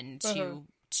recommend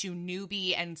to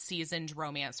newbie and seasoned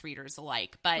romance readers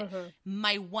alike. But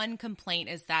my one complaint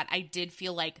is that I did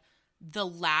feel like the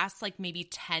last like maybe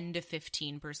 10 to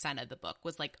 15% of the book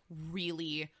was like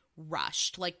really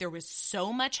rushed. Like there was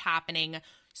so much happening,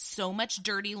 so much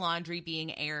dirty laundry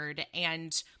being aired.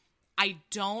 And I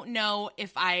don't know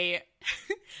if I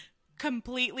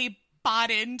completely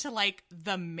bought into like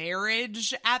the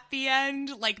marriage at the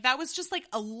end. Like that was just like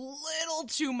a little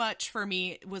too much for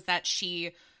me, was that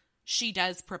she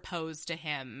does propose to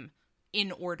him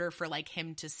in order for like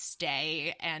him to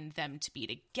stay and them to be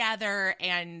together.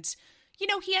 And, you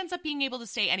know, he ends up being able to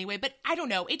stay anyway, but I don't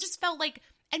know. It just felt like,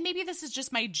 and maybe this is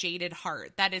just my jaded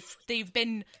heart, that they've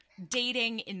been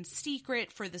dating in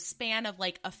secret for the span of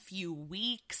like a few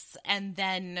weeks, and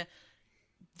then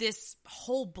this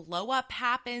whole blow up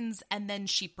happens, and then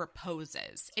she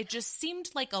proposes. It just seemed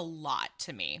like a lot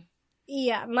to me.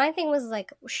 Yeah, my thing was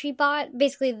like, she bought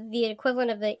basically the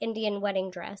equivalent of the Indian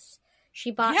wedding dress.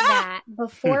 She bought that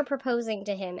before proposing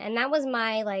to him, and that was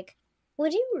my like,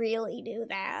 would you really do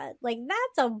that? Like,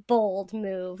 that's a bold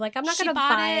move. Like, I'm not going to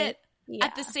buy it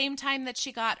at the same time that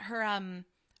she got her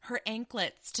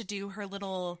anklets to do her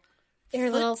little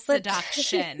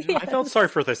seduction. I felt sorry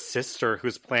for the sister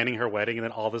who's planning her wedding, and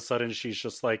then all of a sudden she's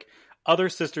just like, other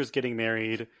sisters getting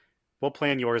married, we'll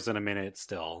plan yours in a minute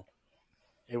still.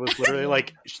 It was literally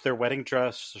like their wedding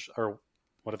dress, or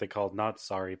what are they called? Not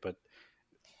sorry, but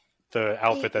the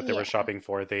outfit that they were shopping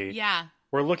for. They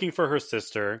were looking for her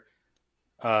sister.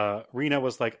 Reena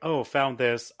was like, oh, found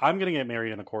this. I'm going to get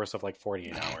married in the course of like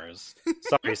 48 hours.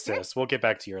 Sorry, sis. We'll get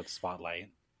back to your spotlight.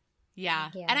 Yeah.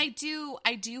 And I do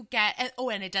get,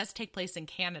 and it does take place in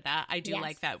Canada. I do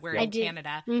like that we're in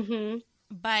Canada. Mm-hmm.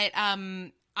 But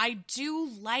I do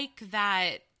like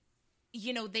that,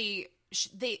 you know,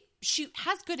 she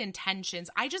has good intentions.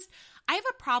 I have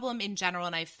a problem in general,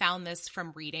 and I've found this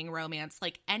from reading romance,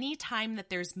 like anytime that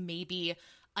there's maybe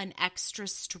an extra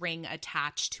string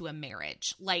attached to a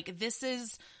marriage. Like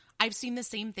I've seen the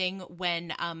same thing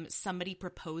when somebody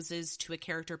proposes to a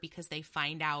character because they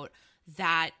find out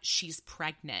that she's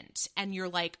pregnant, and you're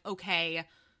like, okay,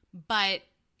 but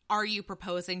are you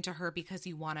proposing to her because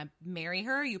you want to marry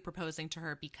her? Or are you proposing to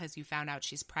her because you found out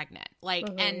she's pregnant? Like,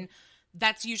 and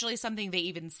that's usually something they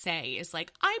even say is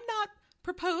like, I'm not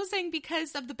proposing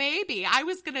because of the baby. I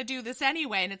was going to do this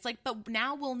anyway. And it's like, but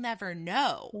now we'll never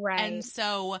know. Right. And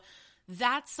so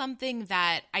that's something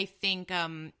that I think,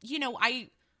 you know, I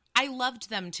loved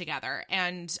them together,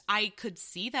 and I could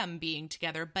see them being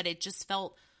together, but it just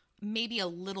felt maybe a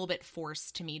little bit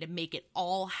forced to me to make it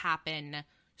all happen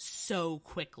so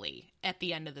quickly at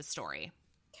the end of the story.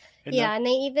 And they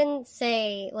even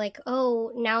say, like,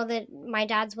 oh, now that my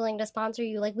dad's willing to sponsor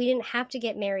you, like, we didn't have to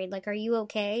get married. Like, are you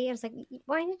okay? I was like,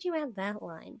 why did you add that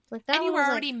line? Like, that, and you were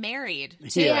already married,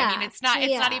 too. I mean, it's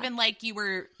not even like you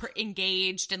were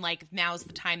engaged and, like, now's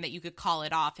the time that you could call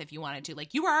it off if you wanted to.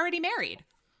 Like, you were already married.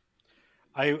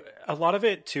 A lot of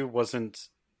it, too, wasn't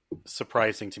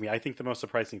surprising to me. I think the most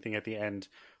surprising thing at the end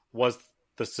was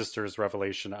the sister's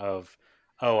revelation of,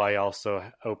 oh, I also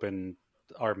opened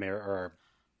our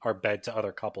bed to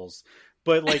other couples.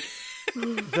 But like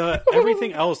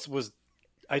everything else was,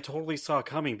 I totally saw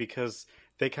coming, because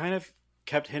they kind of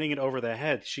kept hitting it over the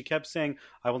head. She kept saying,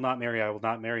 I will not marry.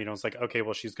 And I was like, okay,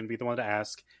 well, she's going to be the one to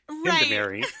ask him to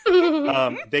marry.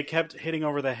 They kept hitting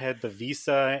over the head the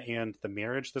visa and the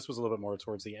marriage. This was a little bit more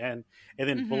towards the end. And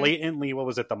then blatantly, what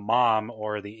was it? The mom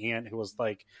or the aunt who was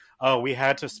like, oh, we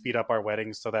had to speed up our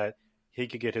wedding so that he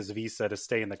could get his visa to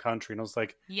stay in the country. And I was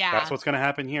like, that's what's going to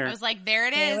happen here. I was like, there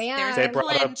it is. There's they the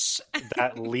brought clinch. up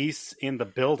that lease in the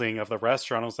building of the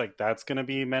restaurant. I was like, that's going to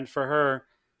be meant for her.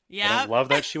 I don't love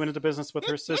that she went into business with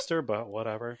her sister, but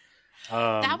whatever.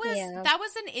 That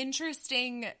was an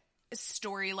interesting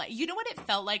story. Like, you know what it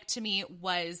felt like to me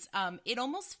was, it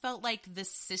almost felt like the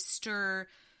sister,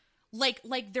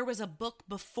 like there was a book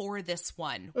before this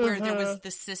one where there was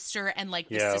the sister, and like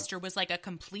the sister was like a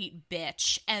complete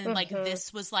bitch, and like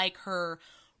this was like her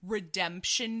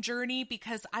redemption journey,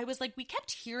 because I was like, we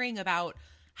kept hearing about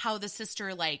how the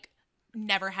sister like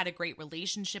never had a great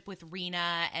relationship with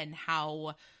Reena, and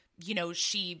how, you know,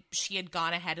 she had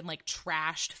gone ahead and like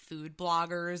trashed food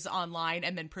bloggers online,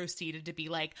 and then proceeded to be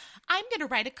like, I'm going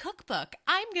to write a cookbook.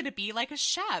 I'm going to be like a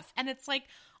chef. And it's like,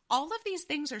 all of these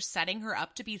things are setting her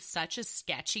up to be such a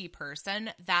sketchy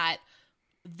person that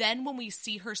then when we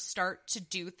see her start to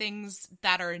do things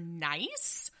that are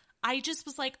nice, I just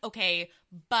was like, okay,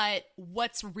 but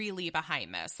what's really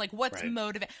behind this? Like, what's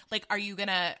motive? Like, are you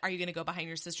gonna go behind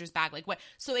your sister's back? Like, what?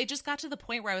 So it just got to the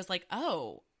point where I was like,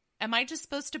 oh, am I just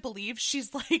supposed to believe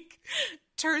she's like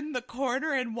turned the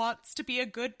corner and wants to be a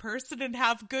good person and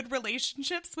have good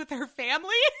relationships with her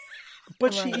family?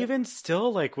 But she even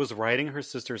still like was riding her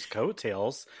sister's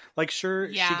coattails. Like, sure,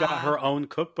 she got her own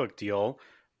cookbook deal,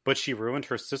 but she ruined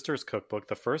her sister's cookbook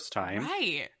the first time.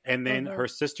 Right. And then her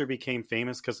sister became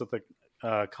famous because of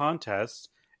the contest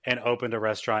and opened a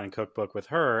restaurant and cookbook with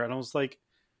her. And I was like,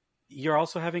 you're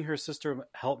also having her sister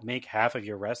help make half of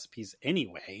your recipes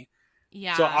anyway.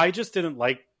 Yeah. So I just didn't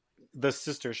like the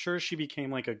sister. Sure, she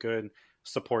became like a good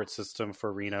support system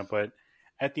for Reena, but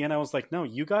at the end I was like, no,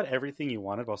 you got everything you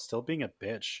wanted while still being a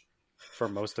bitch for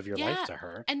most of your life to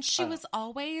her. And she was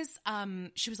always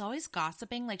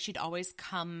gossiping. Like, she'd always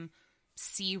come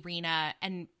see Reena,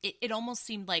 and it almost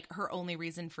seemed like her only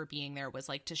reason for being there was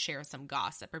like to share some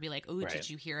gossip or be like, "Ooh, did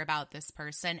you hear about this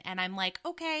person?" And I'm like,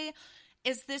 okay,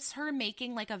 is this her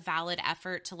making like a valid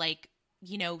effort to like,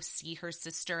 you know, see her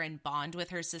sister and bond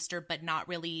with her sister, but not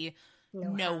really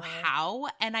know how?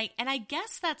 And I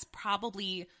guess that's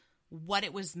probably what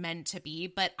it was meant to be.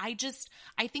 But I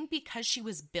think because she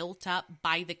was built up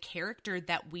by the character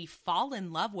that we fall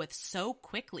in love with so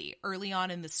quickly early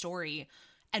on in the story,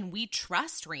 and we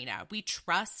trust Reena, we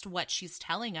trust what she's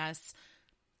telling us.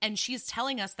 And she's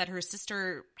telling us that her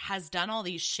sister has done all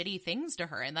these shitty things to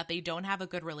her and that they don't have a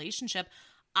good relationship.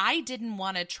 I didn't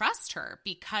want to trust her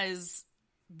because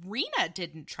Reena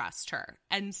didn't trust her.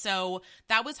 And so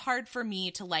that was hard for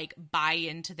me to like buy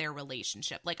into their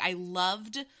relationship. Like, I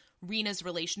loved Reena's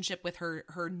relationship with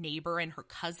her neighbor and her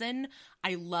cousin.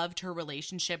 I loved her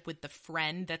relationship with the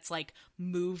friend that's like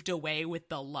moved away with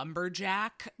the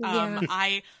lumberjack. Yeah.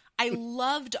 I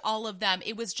loved all of them.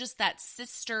 It was just that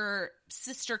sister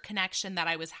connection that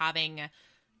I was having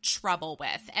trouble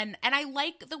with. And I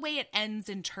like the way it ends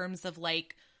in terms of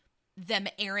like them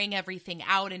airing everything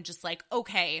out and just like,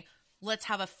 okay, let's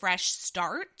have a fresh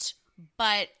start.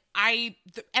 But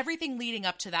everything leading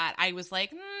up to that, I was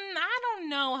like, I don't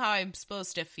know how I'm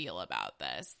supposed to feel about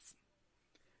this.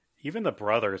 Even the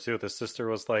brother too, the sister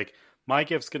was like, my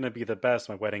gift's going to be the best,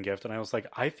 my wedding gift. And I was like,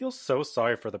 I feel so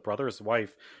sorry for the brother's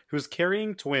wife who's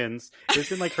carrying twins,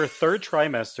 is in like her third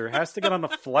trimester, has to get on a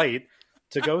flight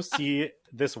to go see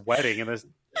this wedding. And this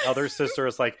other sister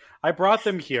is like, I brought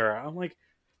them here. I'm like,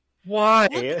 why?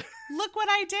 Look what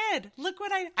I did.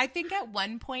 I think at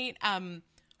one point,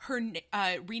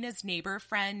 Reena's neighbor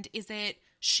friend, is it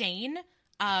Shane?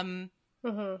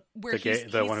 Where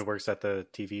the one who works at the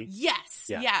TV. Yes,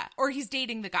 yeah. Or he's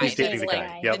dating the guy. He's dating the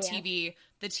guy. Yep.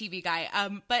 The TV guy.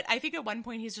 But I think at one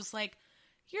point he's just like,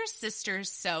 your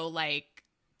sister's so like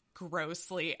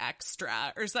grossly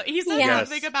extra, or so. He said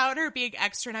something about her being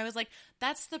extra, and I was like,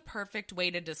 that's the perfect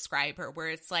way to describe her. Where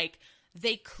it's like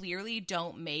they clearly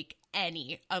don't make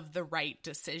any of the right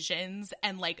decisions,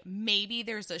 and like maybe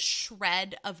there's a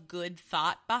shred of good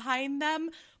thought behind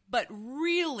them. But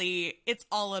really, it's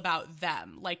all about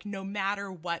them. Like, no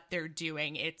matter what they're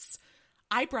doing, it's,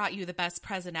 I brought you the best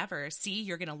present ever. See,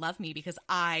 you're going to love me because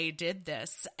I did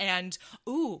this. And,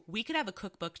 ooh, we could have a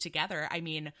cookbook together. I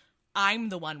mean, I'm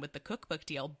the one with the cookbook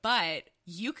deal, but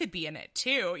you could be in it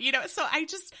too. You know, so I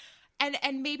just,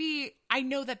 and maybe, I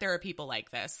know that there are people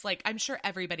like this. Like, I'm sure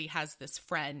everybody has this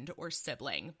friend or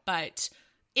sibling, but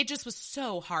it just was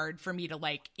so hard for me to,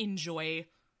 like, enjoy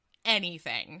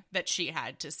anything that she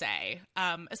had to say,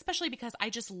 especially because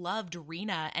I just loved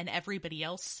Reena and everybody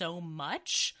else so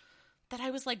much that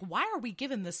I was like, why are we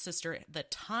giving this sister the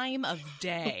time of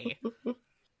day?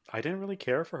 I didn't really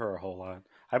care for her a whole lot.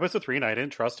 I was with Reena. I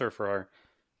didn't trust her for her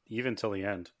even till the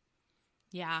end.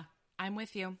 Yeah, I'm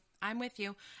with you.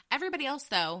 Everybody else,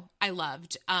 though, I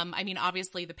loved. I mean,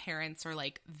 obviously the parents are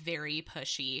like very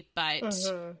pushy, but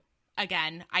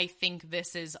again, I think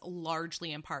this is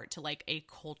largely in part to like a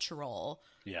cultural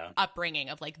upbringing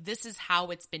of like, this is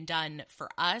how it's been done for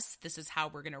us. This is how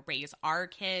we're going to raise our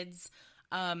kids.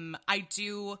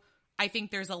 I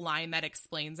think there's a line that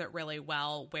explains it really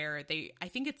well where I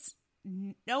think it's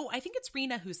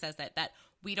Reena who says that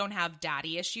we don't have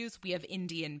daddy issues. We have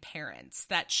Indian parents.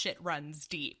 That shit runs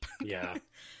deep. Yeah.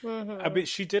 I mean,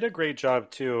 she did a great job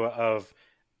too of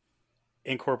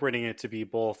incorporating it to be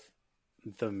both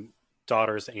the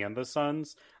daughters and the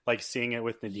sons, like seeing it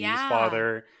with Nadim's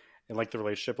father and like the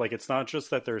relationship. Like, it's not just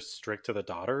that they're strict to the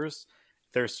daughters,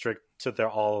 they're strict to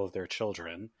all of their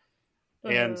children.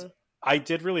 And I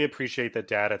did really appreciate that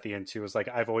dad at the end too was like,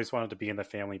 I've always wanted to be in the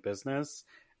family business,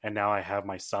 and now I have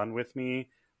my son with me,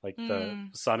 like the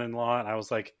son-in-law. And I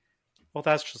was like, well,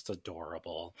 that's just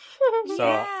adorable. So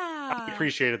I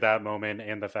appreciated that moment,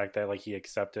 and the fact that like he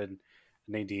accepted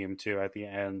Nadim too at the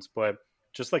end. But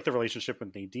just like the relationship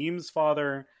with Nadim's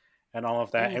father and all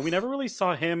of that. Oof. And we never really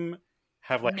saw him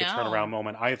have like a turnaround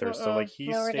moment either. So like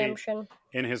he stayed redemption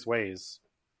in his ways.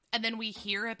 And then we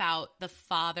hear about the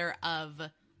father of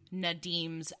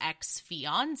Nadim's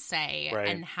ex-fiance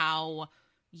and how,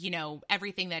 you know,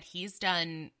 everything that he's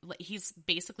done, he's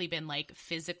basically been like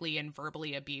physically and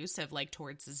verbally abusive like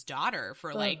towards his daughter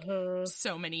for like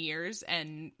so many years.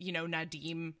 And, you know,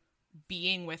 Nadim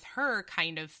being with her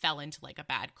kind of fell into like a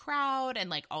bad crowd and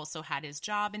like also had his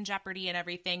job in jeopardy and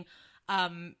everything.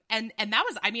 And that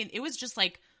was, I mean, it was just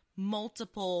like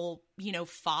multiple, you know,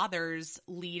 fathers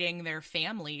leading their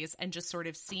families and just sort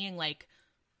of seeing like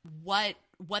what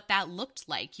that looked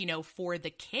like, you know, for the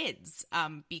kids,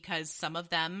 because some of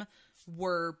them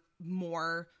were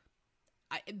more,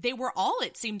 they were all,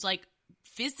 it seemed like,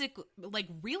 physically, like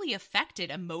really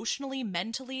affected emotionally,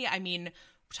 mentally. I mean,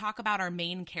 talk about our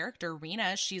main character,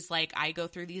 Reena. She's like, I go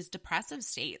through these depressive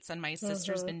states, and my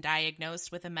sister's been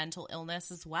diagnosed with a mental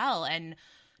illness as well. And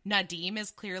Nadim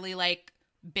is clearly like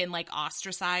been like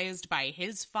ostracized by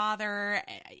his father.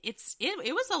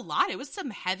 It was a lot. It was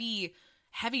some heavy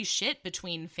shit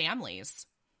between families.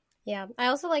 Yeah. I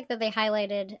also like that they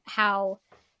highlighted how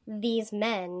these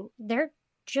men, they're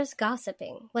just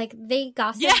gossiping. Like, they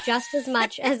gossip just as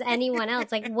much as anyone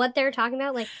else. Like, what they're talking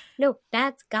about, like, no,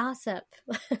 that's gossip.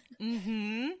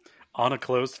 On a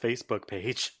closed Facebook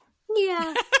page.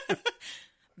 Yeah.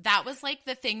 That was like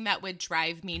the thing that would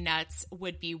drive me nuts,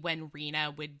 would be when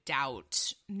Reena would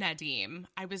doubt Nadim.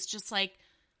 I was just like,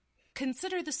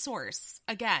 consider the source.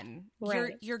 Again,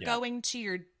 right. You're going to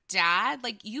your dad.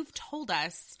 Like, you've told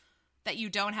us that you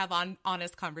don't have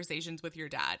honest conversations with your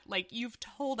dad. Like, you've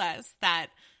told us that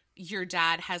your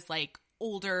dad has like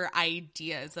older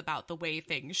ideas about the way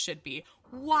things should be.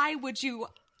 Why would you,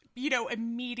 you know,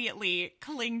 immediately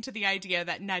cling to the idea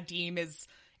that Nadim is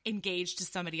engaged to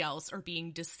somebody else or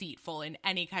being deceitful in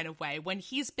any kind of way when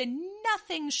he's been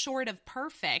nothing short of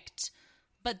perfect?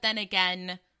 But then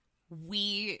again,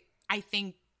 I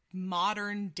think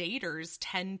modern daters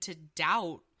tend to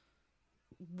doubt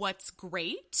what's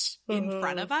great in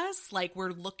front of us. Like, we're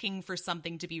looking for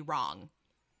something to be wrong.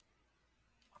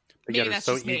 But yet are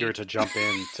so eager to jump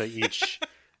into each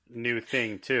new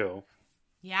thing too.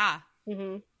 Yeah.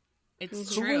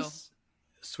 It's true.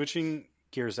 Switching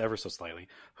gears ever so slightly,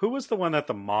 who was the one that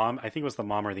the mom, I think it was the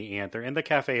mom or the aunt, they're in the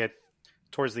cafe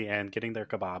towards the end getting their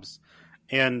kebabs,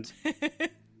 and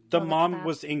the mom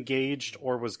was engaged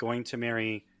or was going to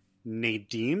marry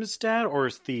Nadim's dad, or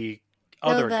is the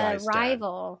other guy's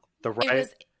rival. Dad?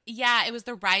 It was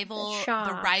the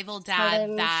rival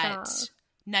dad that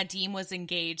Nadim was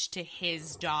engaged to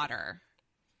his daughter.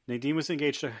 Nadim was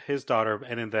engaged to his daughter,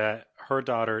 and in her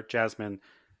daughter, Jasmine,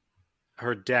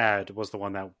 her dad was the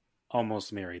one that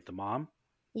almost married the mom?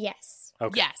 Yes.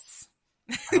 Okay. Yes.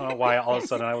 I don't know why all of a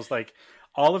sudden I was like,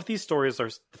 all of these stories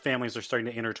the families are starting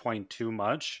to intertwine too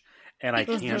much, and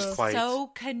because I can't quite. So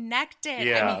connected.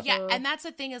 Yeah. I mean, yeah, and that's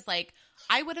the thing is like,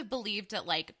 I would have believed that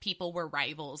like people were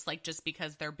rivals, like just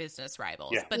because they're business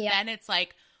rivals. Yeah. But then it's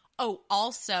like, oh,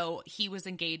 also he was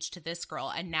engaged to this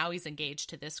girl and now he's engaged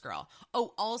to this girl.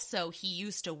 Oh, also he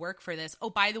used to work for this. Oh,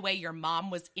 by the way, your mom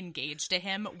was engaged to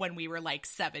him when we were like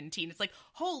 17. It's like,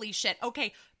 holy shit.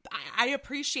 Okay, I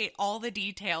appreciate all the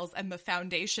details and the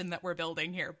foundation that we're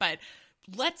building here, but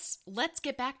let's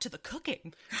get back to the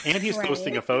cooking. And he's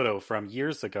posting a photo from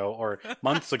years ago or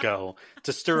months ago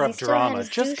to stir up drama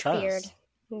just because.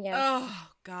 Yeah. Oh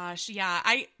gosh, yeah.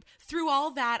 Through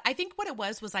all that, I think what it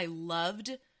was I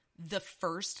loved the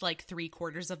first like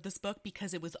 3/4 of this book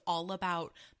because it was all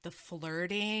about the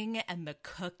flirting and the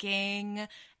cooking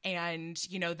and,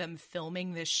 you know, them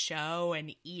filming this show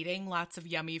and eating lots of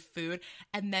yummy food.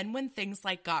 And then when things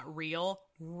like got real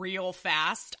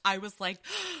fast, I was like,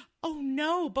 oh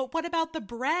no, but what about the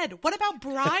bread? What about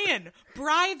Brian?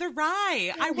 Bry the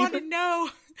rye. I want to know.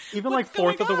 Even like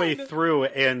fourth of the way through,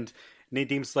 and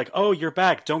Nadim's like, oh, you're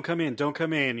back. Don't come in.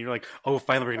 And you're like, oh,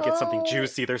 finally we're going to get something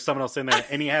juicy. There's someone else in there.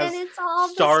 And he has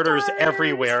starters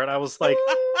everywhere. And I was like,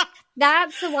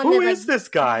 that's the one who is this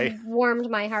guy? Warmed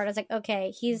my heart. I was like,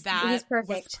 okay, he's perfect.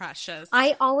 Was precious.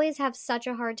 I always have such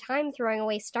a hard time throwing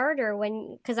away starter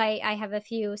because I have a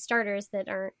few starters that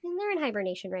they're in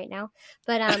hibernation right now.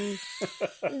 But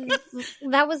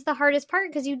that was the hardest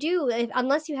part because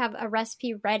unless you have a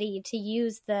recipe ready to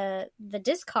use the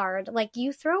discard, like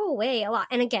you throw away a lot.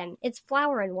 And again, it's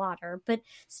flour and water, but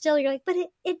still you're like, but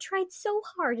it tried so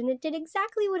hard and it did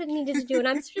exactly what it needed to do, and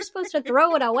I'm just supposed to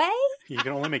throw it away? You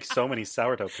can only make so many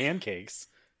sourdough pancakes.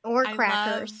 Or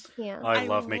crackers. I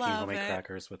love making homemade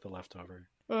crackers with the leftover.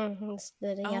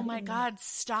 Oh my God,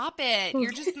 stop it.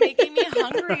 You're just making me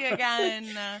hungry again.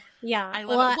 Yeah. I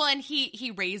love it. Well, and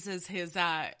he raises his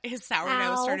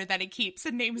sourdough starter that he keeps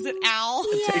and names it Al.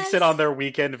 Yes. Takes it on their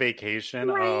weekend vacation.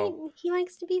 Right. Oh. He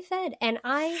likes to be fed. And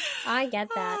I get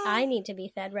that. I need to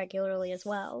be fed regularly as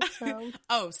well. So.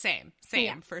 Oh, same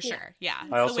for sure. Yeah.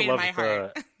 I also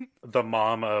love the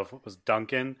mom of, what was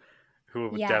Duncan,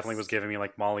 who definitely was giving me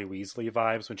like Molly Weasley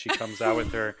vibes when she comes out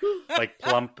with her like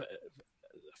plump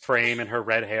frame and her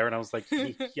red hair, and I was like,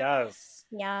 yes.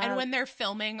 Yeah. And when they're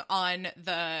filming on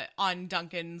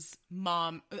Duncan's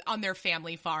mom, on their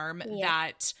family farm,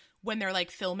 that when they're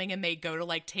like filming and they go to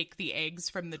like take the eggs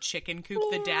from the chicken coop,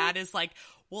 the dad is like,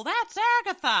 well, that's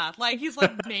Agatha. Like, he's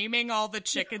like naming all the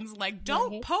chickens, like,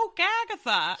 don't poke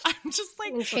Agatha. I'm just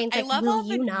like, I love all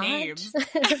the names.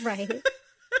 Right.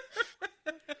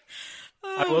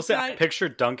 I will say, I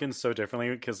pictured Duncan so differently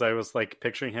because I was like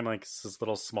picturing him like this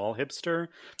little small hipster,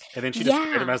 and then she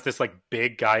described him as this like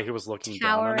big guy who was looking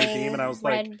down on Nadim, and I was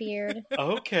like, red beard.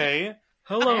 Okay,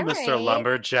 hello, Mr.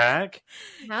 Lumberjack.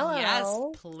 Hello. Yes,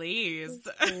 please.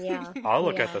 Yeah, I'll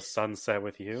look at the sunset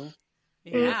with you.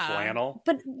 Yeah, flannel.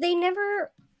 But they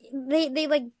never, they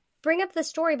like bring up the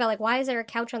story about like why is there a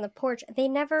couch on the porch? They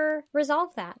never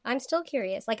resolve that. I'm still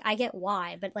curious. Like, I get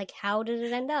why, but like, how did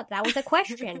it end up? That was a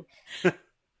question.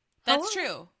 That's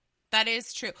true. That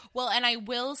is true. Well, and I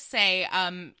will say,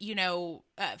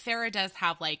 Farah does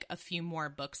have like a few more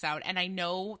books out, and I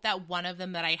know that one of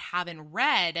them that I haven't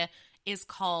read is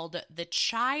called The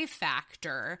Chai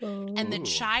Factor. Ooh. And The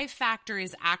Chai Factor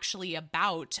is actually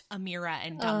about Amira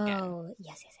and Duncan. Oh,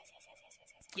 yes.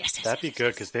 That'd be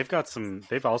good because they've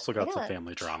also got some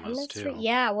family dramas too.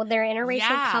 Yeah, well, they're an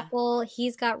interracial couple.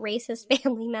 He's got racist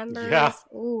family members. Yeah.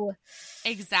 Ooh.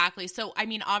 Exactly. So, I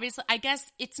mean, obviously, I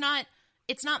guess it's not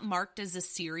marked as a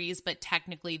series, but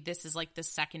technically this is like the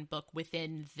second book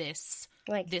within this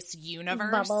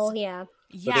universe. Bubble, yeah.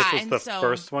 So this was the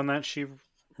first one that she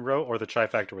wrote, or the Chai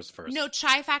Factor was first? No,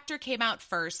 Chai Factor came out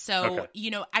first. So,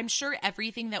 I'm sure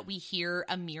everything that we hear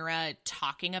Amira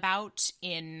talking about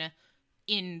in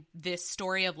this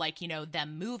story of like,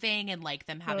 them moving and like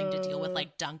them having to deal with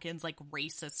like Duncan's like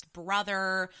racist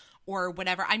brother or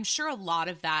whatever, I'm sure a lot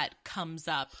of that comes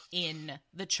up in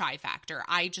the Chai Factor.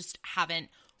 I just haven't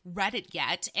read it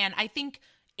yet. And I think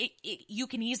you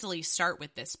can easily start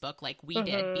with this book like we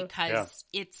did because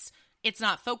it's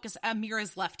not focused.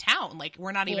 Amira's left town. Like,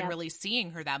 we're not even really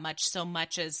seeing her that much, so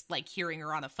much as like hearing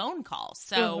her on a phone call.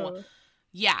 So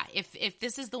yeah, if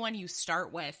this is the one you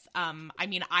start with, I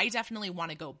mean, I definitely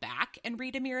want to go back and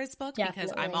read Amira's book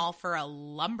because I'm all for a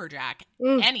lumberjack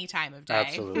any time of day.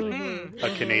 Absolutely.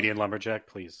 A Canadian lumberjack,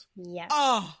 please. Yes.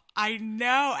 Oh, I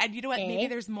know. And you know what? Maybe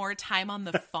there's more time on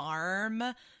the farm.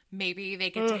 Maybe they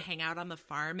get to hang out on the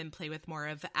farm and play with more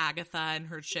of Agatha and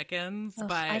her chickens.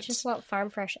 But I just want farm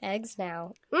fresh eggs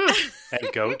now.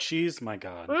 And goat cheese? My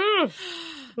God.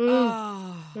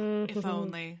 If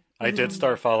only. I did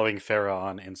start following Farah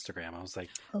on Instagram. I was like,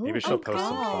 maybe she'll post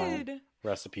some fun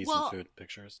recipes and food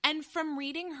pictures. And from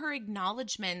reading her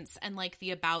acknowledgments and like the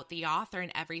about the author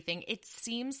and everything, it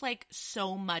seems like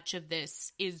so much of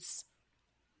this is,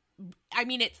 I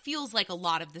mean, it feels like a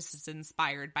lot of this is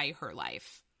inspired by her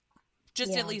life.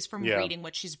 Just at least from reading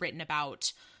what she's written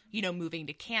about, moving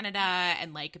to Canada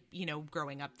and like,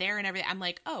 growing up there and everything. I'm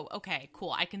like, oh, okay,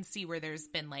 cool. I can see where there's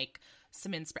been like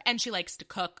some inspiration. And she likes to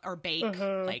cook or bake.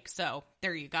 Like, so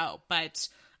there you go. But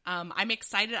I'm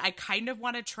excited. I kind of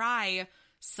want to try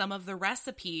some of the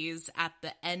recipes at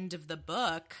the end of the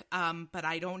book. But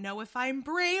I don't know if I'm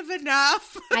brave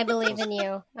enough. I believe in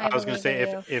you. I was going to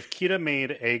say, if Quita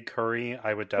made egg curry,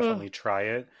 I would definitely try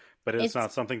it. But it's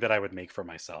not something that I would make for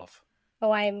myself. Oh,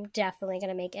 I'm definitely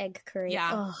going to make egg curry. Yeah.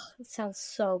 Oh, it sounds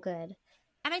so good.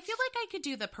 And I feel like I could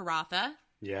do the paratha.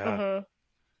 Yeah.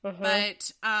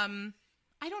 But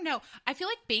I don't know. I feel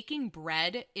like baking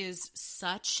bread is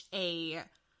such a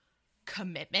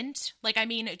commitment. Like, I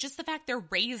mean, just the fact they're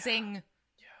raising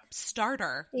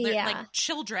starter, like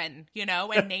children,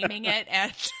 and naming it.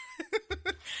 And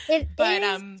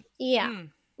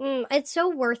it's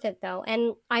so worth it though.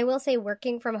 And I will say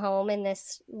working from home in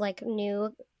this like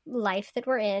new life that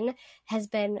we're in has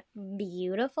been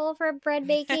beautiful for bread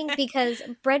baking because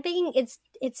bread baking it's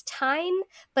time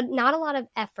but not a lot of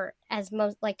effort as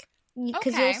most like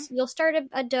because you'll start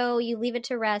a dough, you leave it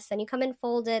to rest, then you come and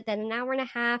fold it, then an hour and a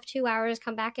half, 2 hours,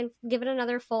 come back and give it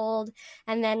another fold,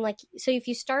 and then like so if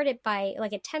you start it by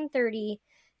like at 10:30,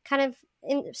 kind of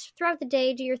throughout the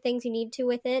day do your things you need to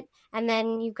with it, and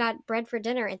then you've got bread for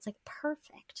dinner. It's like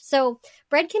perfect. So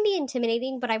bread can be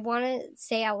intimidating, but I want to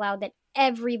say out loud that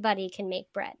everybody can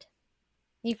make bread.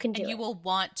 You can do it. You will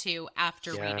want to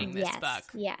after reading this book.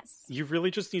 Yes. You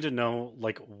really just need to know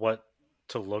like what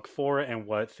to look for and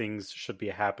what things should be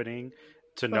happening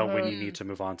to know when you need to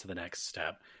move on to the next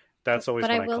step. That's always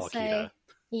what I call Quita.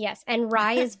 Yes, and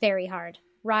rye is very hard.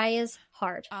 Rye is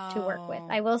hard to work with.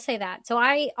 I will say that. So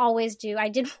I always do. I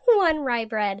did one rye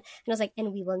bread and I was like,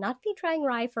 and we will not be trying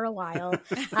rye for a while.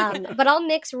 But I'll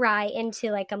mix rye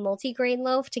into like a multi-grain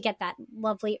loaf to get that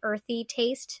lovely earthy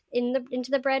taste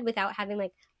into the bread without having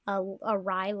like a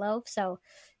rye loaf. So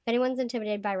If anyone's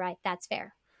intimidated by right, that's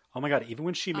fair. Oh my god, even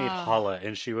when she made challah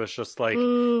and she was just like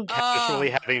casually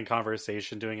having a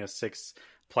conversation doing a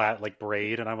 6-plait like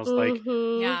braid, and I was like,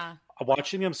 yeah,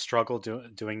 watching them struggle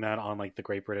doing that on like the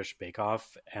Great British Bake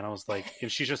Off, and I was like,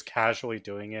 and she's just casually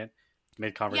doing it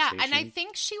mid conversation. Yeah, and I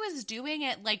think she was doing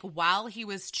it like while he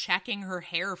was checking her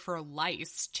hair for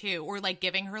lice too, or like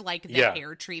giving her like the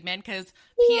hair treatment, because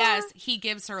P.S. he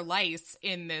gives her lice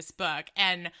in this book.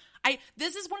 And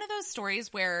this is one of those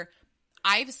stories where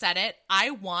I've said it,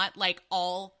 I want like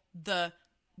all the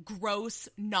gross,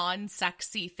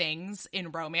 non-sexy things in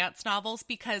romance novels,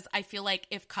 because I feel like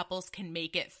if couples can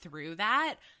make it through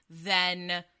that,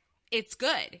 then it's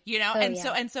good, you know?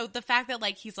 So the fact that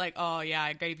like he's like, oh yeah,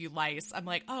 I gave you lice, I'm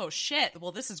like, oh shit,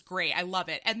 well this is great, I love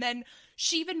it. And then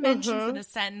she even mentions in a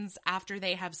sentence after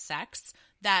they have sex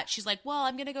that she's like, well,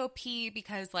 I'm gonna go pee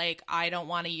because like I don't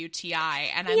want a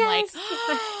UTI. And I'm like,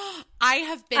 I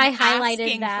have been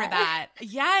asking for that.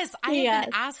 Yes, I have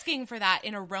been asking for that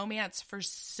in a romance for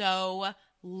so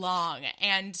long.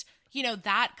 And you know,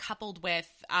 that coupled with,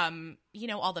 you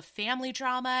know, all the family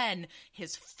drama and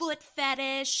his foot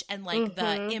fetish and like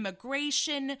the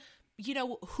immigration, you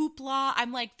know, hoopla.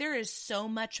 I'm like, there is so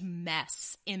much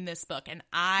mess in this book, and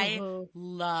I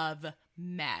love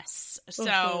mess.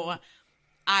 So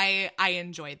I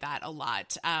enjoyed that a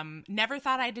lot. Never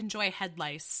thought I'd enjoy head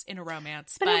lice in a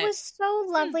romance. But it was so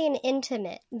lovely and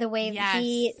intimate, the way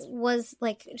he was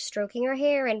like stroking her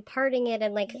hair and parting it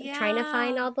and like trying to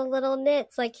find all the little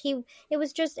knits. Like it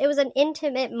was an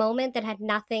intimate moment that had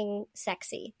nothing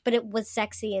sexy, but it was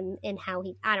sexy in how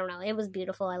I don't know, it was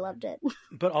beautiful. I loved it.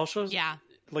 But also,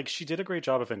 like she did a great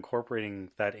job of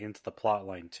incorporating that into the plot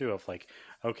line too, of like,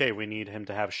 okay, we need him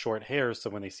to have short hair so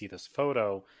when they see this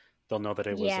photo, they'll know that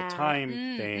it was a time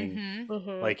thing.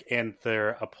 Like, and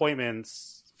their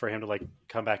appointments for him to like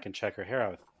come back and check her hair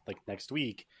out like next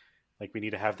week, like we need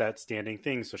to have that standing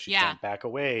thing so she can't back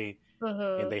away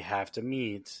and they have to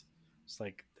meet. It's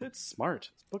like, it's smart.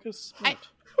 This book is smart.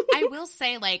 I will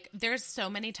say, like, there's so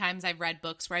many times I've read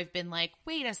books where I've been like,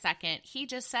 wait a second, he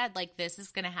just said like this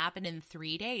is going to happen in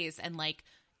 3 days, and like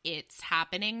it's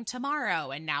happening tomorrow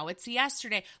and now it's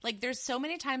yesterday. Like there's so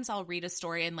many times I'll read a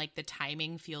story and like the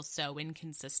timing feels so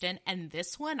inconsistent. And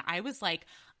this one, I was like,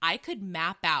 I could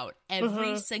map out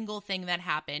every single thing that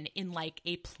happened in like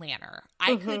a planner.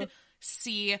 I could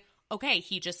see, okay,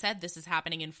 he just said this is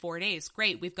happening in 4 days.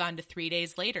 Great. We've gone to 3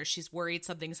 days later. She's worried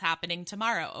something's happening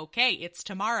tomorrow. Okay. It's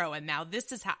tomorrow. And now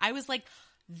this is how I was like,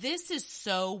 this is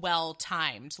so well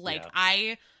timed. Like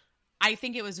I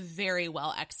think it was very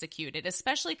well executed,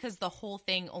 especially because the whole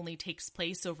thing only takes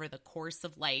place over the course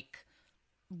of like,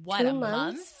 what, 2 a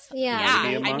months? month? Yeah.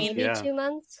 I mean, maybe 2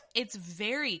 months. It's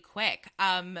very quick.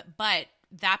 But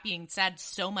that being said,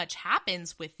 so much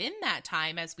happens within that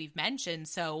time, as we've mentioned.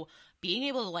 So being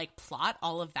able to like plot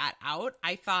all of that out,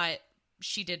 I thought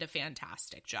she did a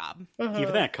fantastic job.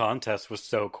 Even that contest was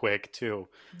so quick too.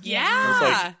 Yeah. I was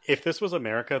like, if this was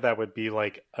America, that would be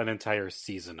like an entire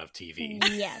season of TV.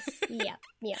 Yes. Yeah.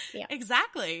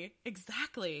 Exactly.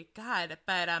 God,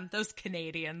 but those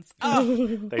Canadians.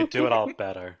 They do it all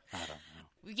better. I don't know.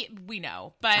 We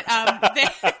know, but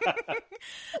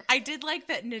I did like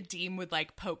that Nadim would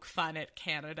like poke fun at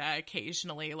Canada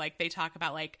occasionally. Like they talk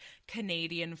about like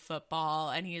Canadian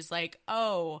football, and he's like,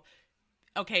 oh,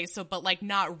 okay, so but like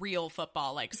not real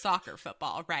football, like soccer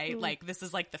football, right? Like this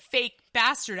is like the fake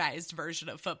bastardized version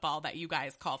of football that you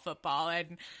guys call football.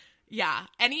 And yeah,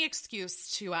 any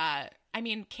excuse to I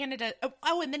mean, Canada.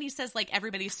 Oh, and then he says like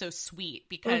everybody's so sweet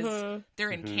because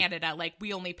they're in Canada. Like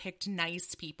we only picked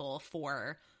nice people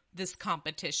for this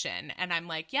competition. And I'm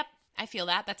like, yep, I feel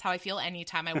that. That's how I feel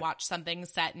anytime I watch something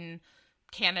set in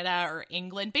Canada or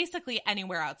England, basically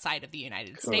anywhere outside of the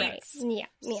United States. Right.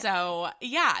 Yeah. So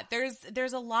yeah,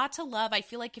 there's a lot to love. I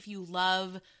feel like if you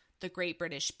love the Great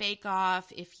British Bake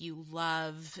Off, if you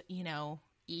love, you know,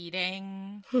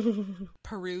 eating,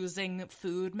 perusing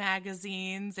food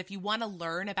magazines, if you want to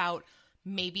learn about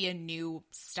maybe a new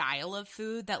style of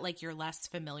food that like you're less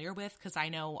familiar with, because I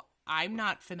know I'm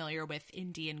not familiar with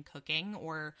Indian cooking,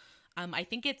 or I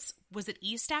think was it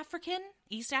East African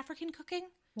cooking?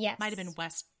 Yes. Might have been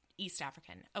East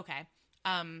African. Okay.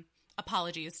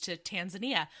 Apologies to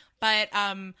Tanzania. But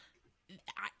I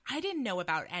didn't know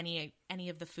about any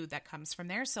of the food that comes from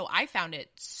there, so I found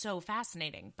it so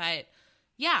fascinating. But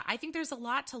yeah, I think there's a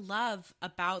lot to love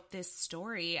about this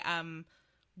story.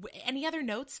 Any other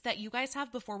notes that you guys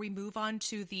have before we move on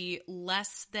to the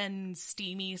less than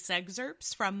steamy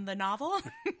segzerps from the novel?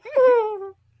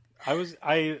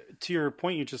 To your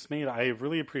point you just made, I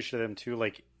really appreciate them too.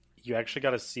 Like, you actually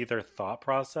got to see their thought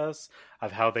process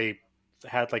of how they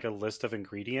had like a list of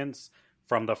ingredients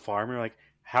from the farm. We're like,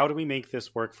 how do we make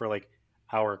this work for like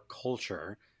our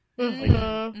culture?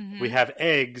 Like, we have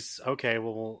eggs. Okay,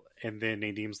 well, and then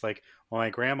Nadim's like, well, my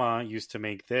grandma used to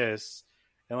make this.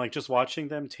 And like just watching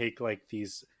them take like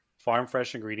these farm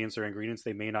fresh ingredients or ingredients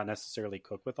they may not necessarily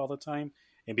cook with all the time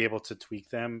and be able to tweak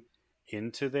them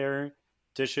into their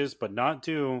dishes, but not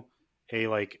do a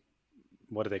like,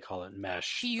 what do they call it?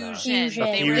 Mesh. Fusion.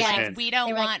 They were like, we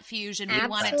don't want fusion. We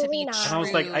want it to be true. And I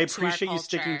was like, I appreciate you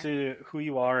sticking to who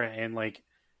you are and like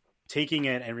taking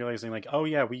it and realizing like, oh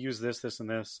yeah, we use this, this, and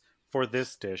this for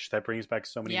this dish. That brings back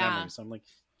so many memories. I'm like,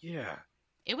 yeah.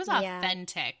 It was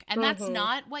authentic. And that's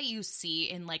not what you see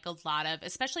in like a lot of,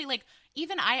 especially like,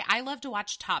 even I love to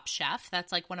watch Top Chef.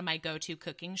 That's like one of my go-to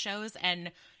cooking shows.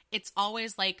 And it's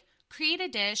always like, create a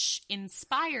dish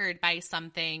inspired by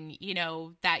something, you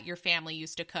know, that your family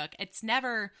used to cook. It's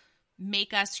never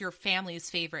make us your family's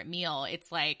favorite meal.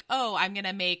 It's like, oh, I'm going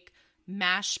to make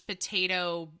mashed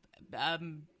potato,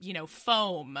 you know,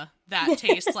 foam that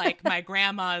tastes like my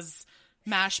grandma's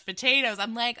mashed potatoes.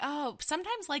 I'm like, oh,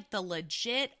 sometimes like the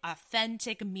legit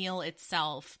authentic meal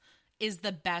itself is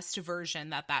the best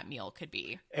version that meal could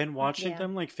be. And watching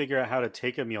them like figure out how to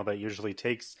take a meal that usually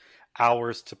takes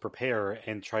hours to prepare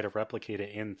and try to replicate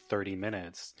it in 30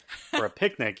 minutes for a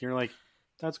picnic, you're like,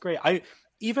 that's great.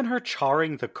 Even her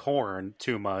charring the corn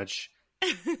too much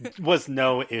was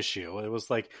no issue. It was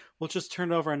like, we'll just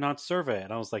turn it over and not serve it.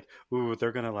 And I was like, ooh,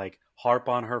 they're gonna like harp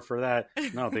on her for that.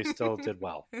 No, they still did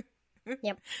well.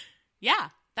 Yep. Yeah,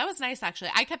 that was nice,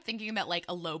 actually. I kept thinking that like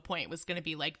a low point was going to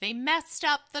be like they messed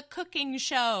up the cooking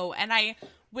show, and I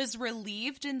was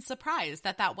relieved and surprised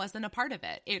that wasn't a part of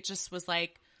it. It just was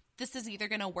like, this is either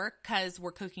going to work because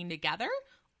we're cooking together,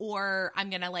 or I'm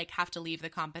going to like have to leave the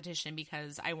competition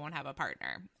because I won't have a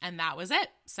partner. And that was it.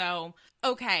 So,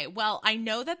 okay. Well, I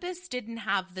know that this didn't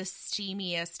have the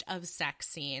steamiest of sex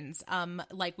scenes.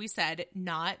 Like we said,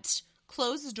 not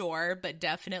closed door, but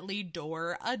definitely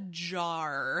door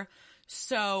ajar.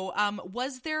 So,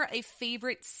 was there a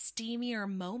favorite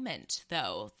steamier moment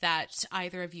though that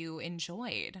either of you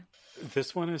enjoyed?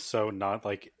 This one is so not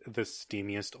like the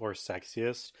steamiest or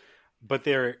sexiest, but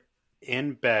they're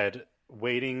in bed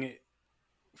waiting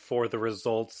for the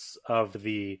results of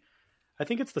I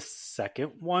think it's the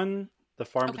second one, the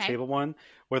farm to table one,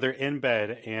 where they're in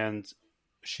bed and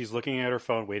she's looking at her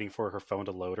phone, waiting for her phone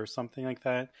to load or something like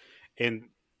that. And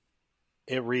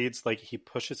it reads like he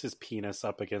pushes his penis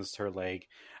up against her leg.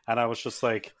 And I was just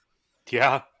like,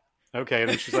 yeah. Okay, and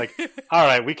then she's like, all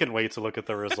right, we can wait to look at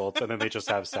the results. And then they just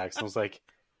have sex. And I was like,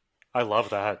 I love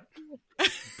that.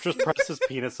 Just press his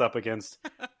penis up against,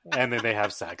 and then they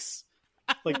have sex.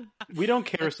 Like, we don't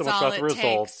care so much about the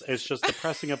results. It's just the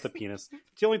pressing of the penis.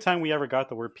 It's the only time we ever got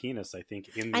the word penis, I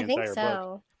think, in the entire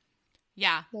book.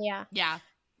 Yeah.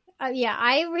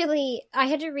 I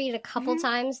had to read a couple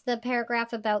times the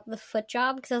paragraph about the foot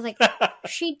job because I was like,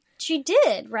 she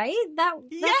did, right?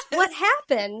 That's what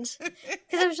happened.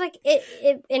 Because I was like,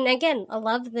 it, and again, I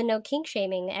love the no kink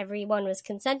shaming. Everyone was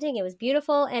consenting. It was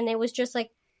beautiful. And it was just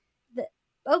like,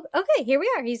 oh, okay, here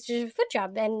we are. He's just a foot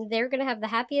job. And they're going to have the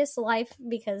happiest life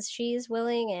because she's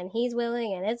willing and he's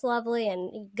willing and it's lovely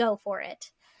and go for it.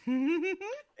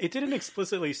 It didn't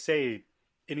explicitly say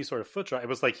any sort of foot job. It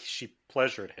was like she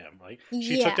pleasured him. Like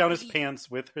she took down his pants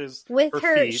with her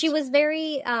feet. She was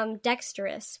very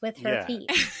dexterous with her feet.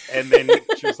 And then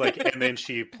she was like, and then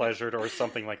she pleasured or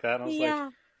something like that. And I was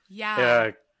like,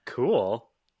 yeah, cool.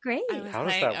 Great. I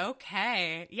was like,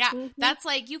 okay. Yeah, that's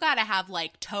like, you got to have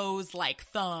like toes like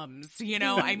thumbs, you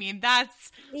know? I mean,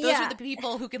 those are the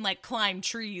people who can like climb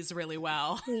trees really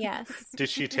well. Yes. Did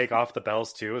she take off the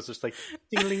bells too? It was just like,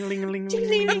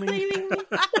 ding-a-ling-a-ling-a-ling-a-ling.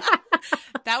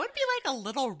 That would be like a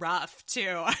little rough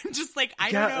too. I'm just like,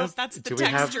 I don't know if that's the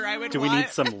texture I would want. Do we need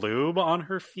some lube on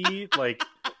her feet? Like,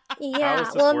 yeah.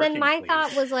 Well, and then my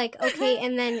thought was like, okay,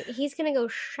 and then he's gonna go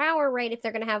shower right if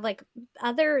they're gonna have like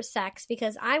other sex,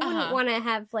 because I wouldn't want to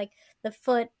have like the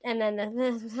foot and then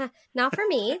the not for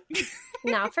me,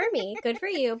 not for me. Good for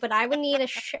you, but I would need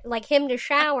like him to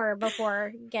shower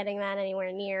before getting that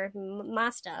anywhere near my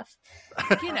stuff.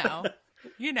 You know.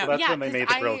 Well, that's when they made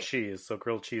the grilled cheese, so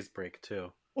grilled cheese break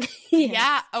too. Yes.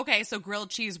 Yeah, okay, so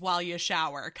grilled cheese while you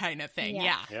shower kind of thing.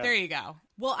 Yeah, there you go.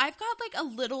 Well, I've got like a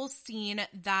little scene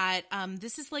that,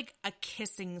 this is like a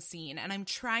kissing scene, and I'm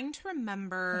trying to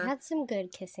remember. I had some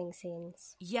good kissing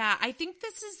scenes. Yeah, I think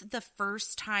this is the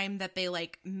first time that they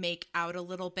like make out a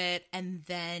little bit, and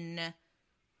then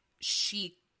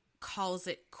she calls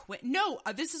it quit. No,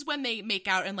 this is when they make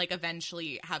out and like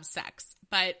eventually have sex,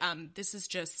 but this is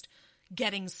just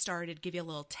getting started, give you a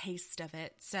little taste of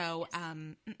it. So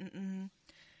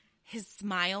His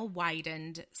smile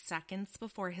widened seconds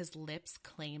before his lips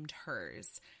claimed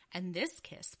hers. And this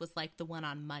kiss was like the one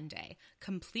on Monday,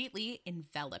 completely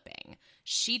enveloping.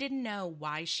 She didn't know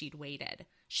why she'd waited.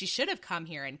 She should have come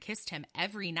here and kissed him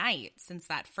every night since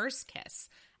that first kiss.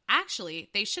 Actually,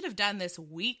 they should have done this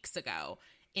weeks ago.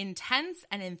 Intense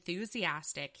and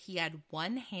enthusiastic, he had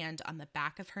one hand on the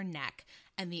back of her neck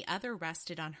and the other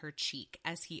rested on her cheek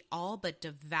as he all but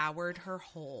devoured her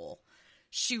whole.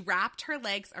 She wrapped her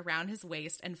legs around his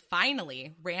waist and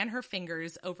finally ran her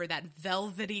fingers over that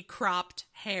velvety cropped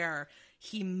hair.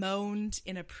 He moaned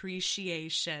in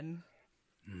appreciation.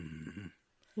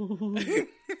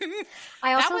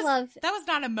 I also love that was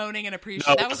not a moaning in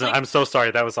appreciation. No, that was like, I'm so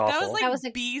sorry. That was awful. That was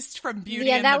like Beast from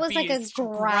Beauty and the Beast. Yeah, that was like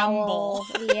a growl.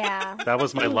 Yeah. That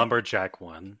was my lumberjack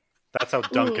one. That's how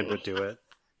Duncan would do it.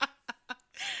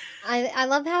 I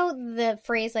love how the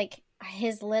phrase like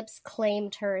his lips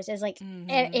claimed hers is like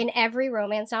in every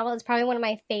romance novel. It's probably one of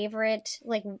my favorite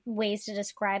like ways to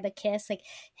describe a kiss. Like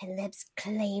his lips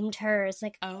claimed hers.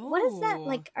 Like what is that?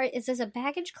 Like is this a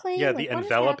baggage claim? Yeah, like, the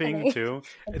enveloping too.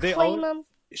 They claim them.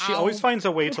 She always finds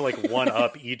a way to like one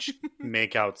up each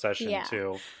makeout session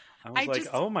too. I was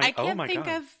I can't think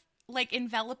of like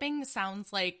enveloping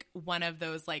sounds like one of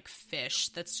those like fish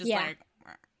that's just like,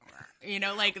 you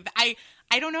know, like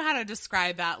I don't know how to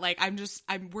describe that. Like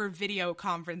we're video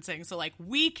conferencing, so like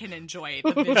we can enjoy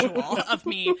the visual of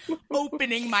me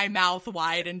opening my mouth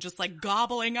wide and just like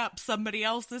gobbling up somebody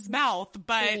else's mouth.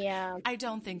 But I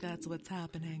don't think that's what's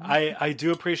happening. I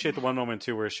do appreciate the one moment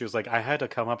too where she was like, I had to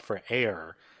come up for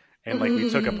air, and like we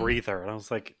took a breather, and I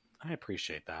was like, I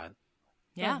appreciate that.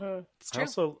 Yeah, it's true. I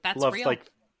also that's love real. like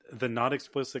the not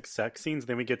explicit sex scenes.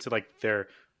 Then we get to like their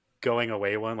going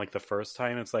away one, like the first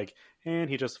time. It's like, and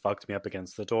he just fucked me up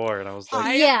against the door, and I was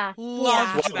like,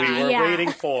 loved what that. we were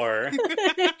waiting for.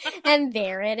 And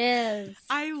there it is.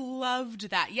 I loved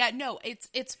that. Yeah, no,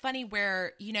 it's funny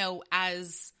where, you know,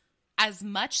 as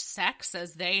much sex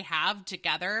as they have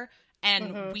together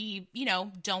and we, you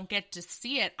know, don't get to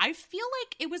see it, I feel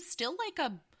like it was still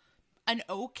like an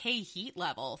okay heat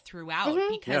level throughout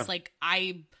because like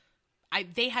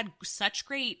they had such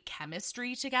great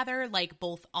chemistry together, like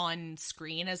both on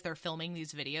screen as they're filming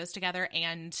these videos together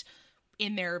and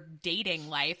in their dating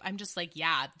life. I'm just like,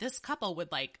 yeah, this couple would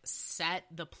like set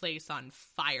the place on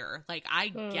fire. Like I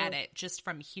get it just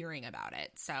from hearing about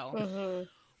it. So,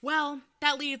 well,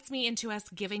 that leads me into us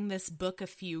giving this book a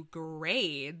few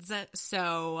grades.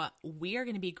 So we are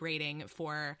going to be grading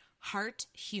for heart,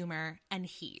 humor, and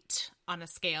heat on a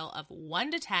scale of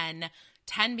 1 to 10.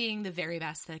 10 being the very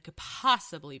best that it could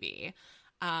possibly be.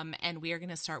 And we are going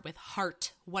to start with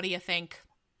heart. What do you think?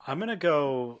 I'm going to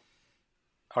go,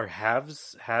 are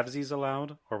halvesies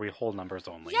allowed? Or are we whole numbers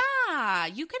only? Yeah,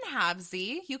 you can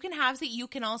halvesy. You can halvesy. You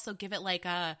can also give it like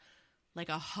a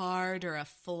hard or a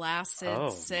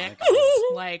flaccid 6.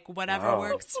 Like whatever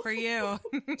works for you.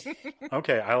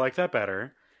 Okay, I like that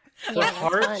better. Yeah, that's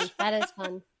fun. That is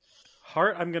fun.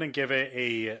 Heart, I'm going to give it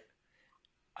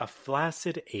a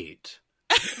flaccid 8.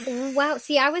 Wow.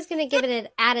 See, I was going to give it an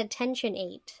at attention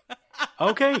 8.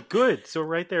 Okay, good. So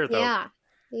right there, though.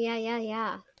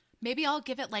 Yeah. Maybe I'll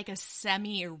give it like a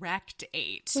semi-erect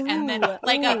 8. And then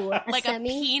like a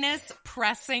penis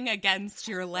pressing against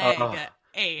your leg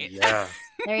 8. Yeah.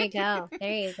 There you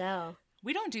go.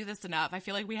 We don't do this enough. I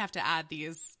feel like we have to add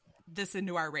this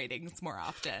into our ratings more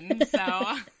often. So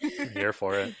I'm here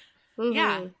for it.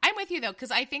 Yeah, I'm with you though, because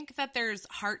I think that there's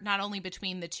heart not only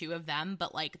between the two of them,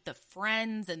 but like the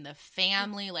friends and the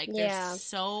family. Like there's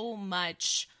so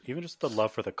much. Even just the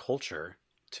love for the culture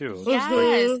too.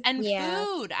 Yes, and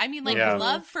food. I mean, like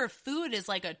love for food is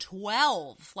like a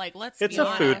 12. Like it's be honest. It's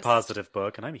a food positive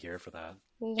book, and I'm here for that.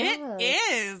 Yes.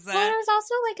 It is. Well, there's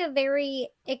also like a very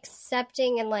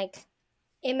accepting and like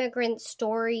immigrant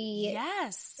story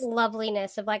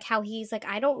loveliness of like how he's like,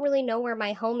 I don't really know where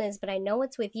my home is, but I know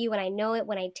it's with you, and I know it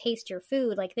when I taste your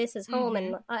food. Like this is home,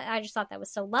 and I just thought that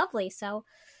was so lovely. So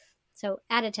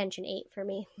at attention 8 for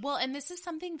me. Well, and this is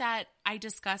something that I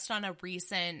discussed on a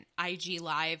recent IG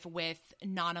Live with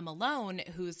Nana Malone,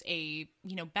 who's a,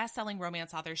 you know, best-selling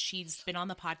romance author. She's been on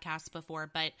the podcast before,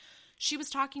 but she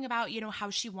was talking about, you know, how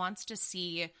she wants to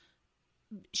see,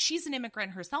 she's an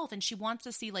immigrant herself, and she wants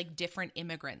to see like different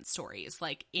immigrant stories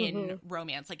like in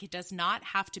romance. Like it does not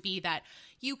have to be that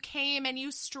you came and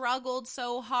you struggled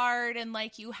so hard and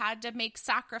like you had to make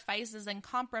sacrifices and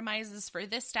compromises for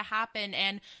this to happen.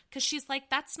 And because she's like,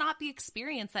 that's not the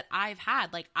experience that I've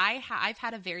had. Like I've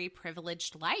had a very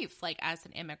privileged life like as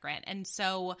an immigrant. And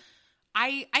so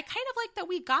I kind of like that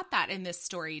we got that in this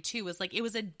story too. Was like it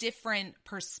was a different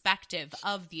perspective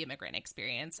of the immigrant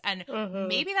experience, and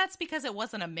maybe that's because it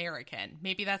wasn't American.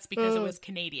 Maybe that's because it was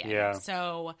Canadian. Yeah.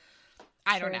 So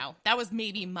I don't know. That was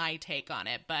maybe my take on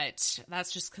it, but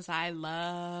that's just because I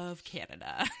love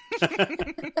Canada.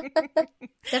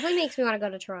 Definitely makes me want to go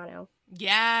to Toronto.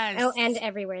 Yes. Oh, and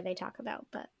everywhere they talk about,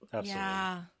 but Absolutely.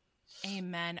 Yeah.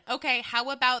 Amen. Okay, how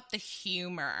about the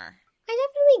humor? I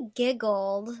definitely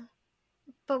giggled.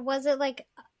 But was it like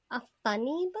a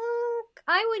funny book?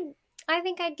 I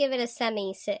think I'd give it a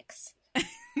semi 6.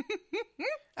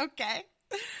 Okay.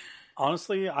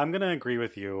 Honestly, I'm gonna agree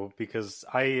with you because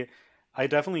I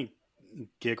definitely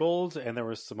giggled, and there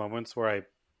were some moments where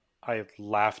I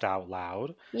laughed out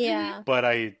loud. Yeah. But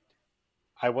I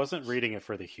wasn't reading it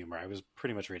for the humor. I was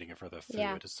pretty much reading it for the food.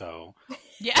 Yeah. So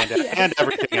Yeah. and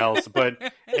everything else.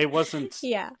 But it wasn't.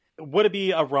 Yeah. Would it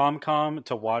be a rom-com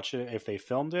to watch it if they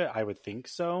filmed it? I would think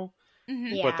so.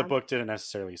 Yeah. But the book didn't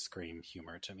necessarily scream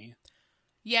humor to me.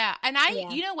 Yeah, and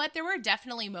you know what? There were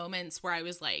definitely moments where I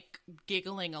was like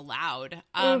giggling aloud.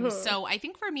 So I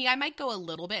think for me, I might go a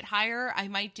little bit higher. I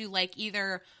might do like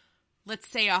either, let's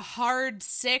say, a hard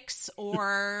 6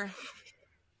 or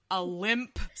a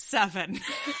limp 7.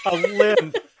 A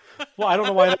limp. Well, I don't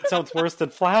know why that sounds worse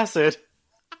than flaccid.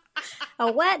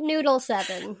 A wet noodle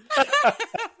 7.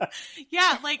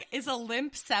 Yeah, like, is a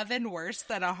limp 7 worse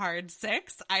than a hard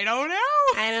 6? I don't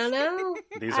know.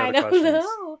 These are the questions.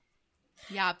 Know.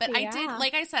 Yeah, but I did,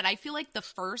 like I said, I feel like the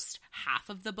first half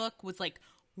of the book was like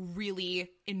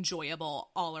really enjoyable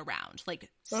all around. Like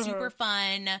super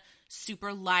fun,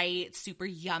 super light, super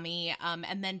yummy.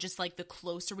 And then just like the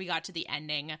closer we got to the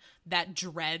ending, that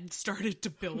dread started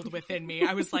to build within me.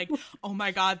 I was like, oh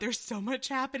my God, there's so much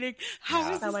happening.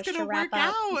 How is this going to work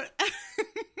out?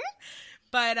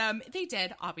 But they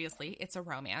did, obviously. It's a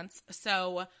romance.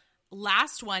 So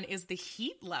last one is the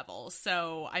heat level.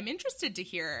 So I'm interested to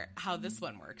hear how this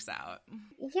one works out.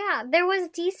 Yeah, there was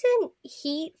decent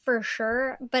heat for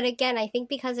sure. But again, I think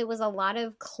because it was a lot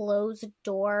of closed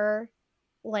door,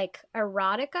 like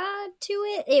erotica to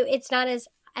it, it's not as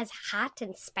hot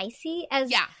and spicy as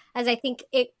I think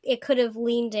it could have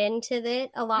leaned into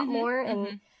it a lot more.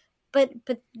 And but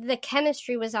the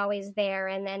chemistry was always there,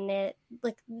 and then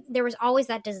there was always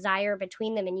that desire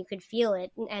between them, and you could feel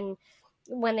it. And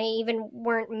when they even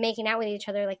weren't making out with each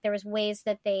other, like there was ways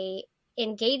that they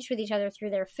engaged with each other through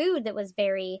their food that was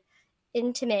very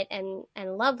intimate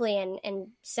and lovely and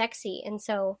sexy. And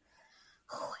so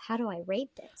how do I rate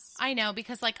this? I know,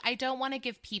 because like I don't want to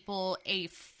give people a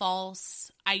false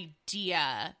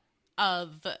idea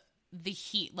of the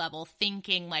heat level,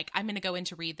 thinking like I'm going to go in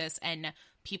to read this and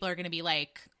people are going to be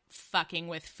like fucking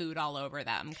with food all over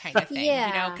them kind of thing, you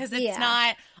know, because it's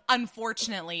not,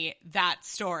 unfortunately, that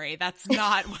story. That's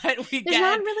not what we get. There's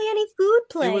not really any food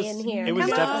play in here. It was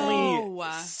definitely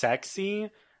sexy,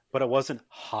 but it wasn't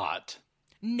hot.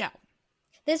 No.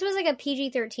 This was like a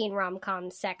PG-13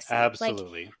 rom-com sexy.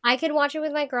 Absolutely. Like, I could watch it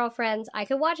with my girlfriends. I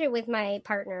could watch it with my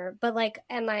partner. But like,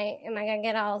 am I gonna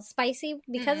get all spicy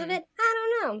because of it?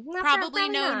 I don't know. Probably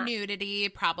no nudity.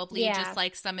 Probably just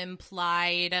like some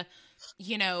implied,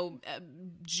 you know,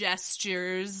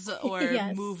 gestures or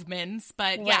movements.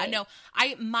 But yeah, no.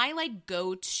 My like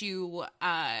go-to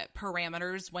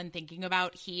parameters when thinking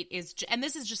about heat is, and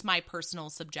this is just my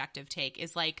personal subjective take,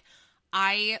 is like,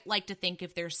 I like to think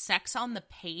if there's sex on the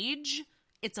page,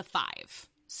 it's a 5.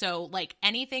 So, like,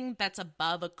 anything that's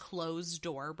above a closed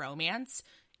door romance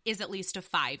is at least a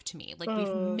 5 to me. Like,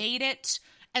 we've made it.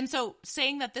 And so,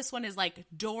 saying that this one is, like,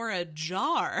 door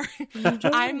ajar,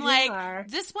 I'm like,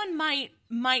 this one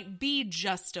might be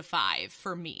just a 5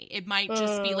 for me. It might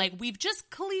just be like, we've just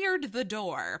cleared the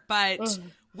door, but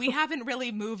we haven't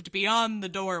really moved beyond the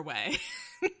doorway.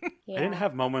 I didn't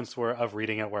have moments of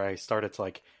reading it where I started to,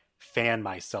 like, fan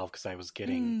myself because I was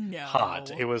getting hot.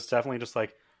 It was definitely just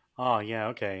like, oh yeah,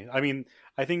 okay. I mean,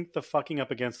 I think the fucking up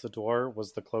against the door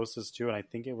was the closest to, and I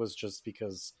think it was just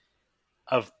because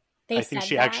of I think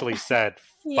she actually said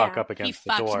fuck up against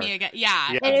the door. Me again. Yeah,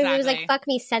 and exactly. it was like fuck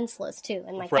me senseless too,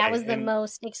 and like that was the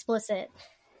most explicit.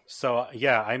 So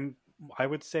yeah, I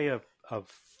would say a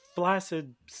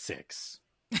flaccid 6.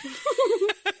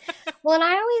 Well, and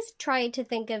I always try to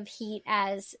think of heat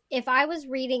as, if I was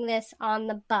reading this on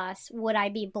the bus, would I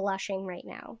be blushing right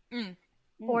now?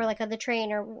 Or like on the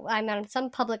train, or I'm on some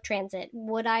public transit,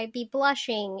 would I be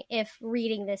blushing if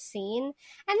reading this scene? And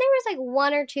there was like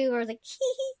one or two where I was like,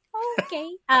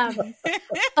 okay.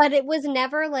 But it was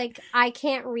never like, I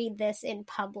can't read this in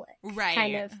public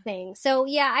kind of thing. So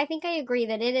yeah, I think I agree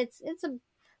that it's a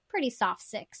pretty soft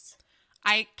 6.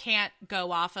 I can't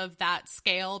go off of that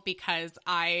scale because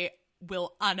I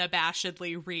will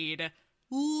unabashedly read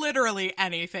literally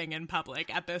anything in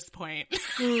public at this point.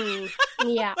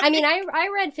 Yeah. I mean, I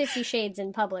read 50 Shades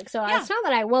in public, so it's not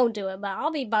that I won't do it, but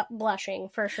I'll be blushing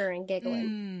for sure and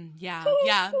giggling. Yeah.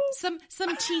 Some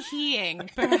tee-heeing,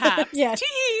 perhaps. Yes.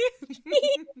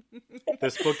 Tee-hee!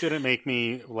 This book didn't make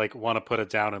me like want to put it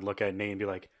down and look at Nate and be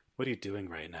like, what are you doing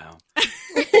right now?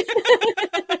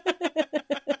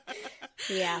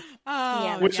 Yeah.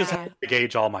 Which is how I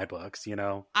gauge all my books, you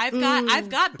know. I've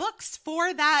got books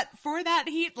for that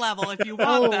heat level if you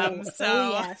want them.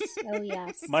 So Oh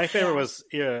yes. My favorite was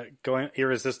going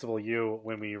Irresistible You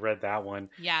when we read that one.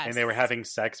 Yes. And they were having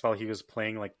sex while he was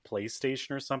playing like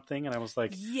PlayStation or something, and I was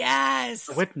like, yes,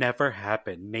 it would never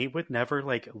happen. Nate would never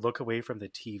like look away from the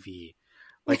TV.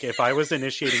 Like if I was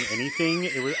initiating anything,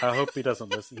 I hope he doesn't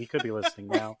listen. He could be listening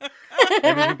now.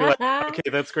 And he'd be like, okay,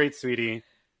 that's great, sweetie.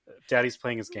 Daddy's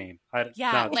playing his game.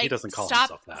 He doesn't call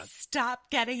himself that. Stop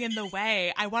getting in the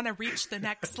way. I want to reach the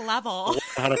next level.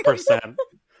 100%.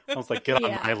 I was like, get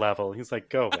on my level. He's like,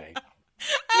 go away.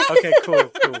 Okay,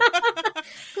 cool.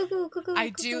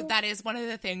 That is one of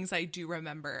the things I do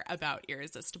remember about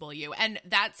Irresistible You. And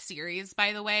that series,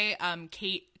 by the way,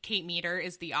 Kate Meter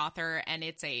is the author, and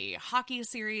it's a hockey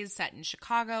series set in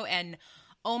Chicago. And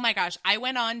oh my gosh, I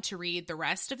went on to read the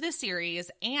rest of the series,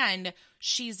 and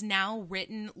she's now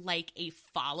written like a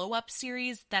follow-up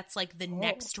series that's like the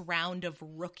next round of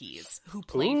rookies who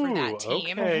play for that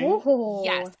team. Okay.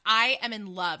 Yes, I am in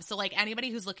love. So like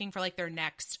anybody who's looking for like their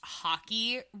next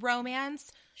hockey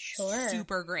romance,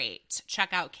 super great.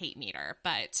 Check out Kate Meter.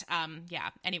 But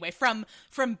anyway, from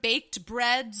baked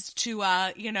breads to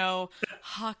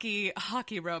hockey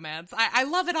romance. I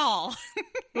love it all.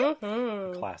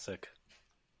 Classic.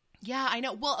 Yeah, I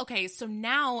know. Well, okay, so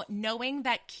now knowing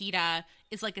that Quita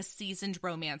is like a seasoned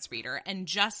romance reader, and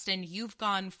Justin, you've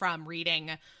gone from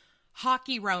reading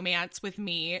hockey romance with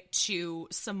me to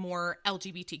some more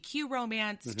LGBTQ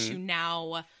romance to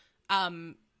now,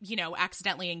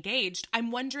 accidentally engaged. I'm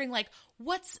wondering, like,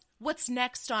 what's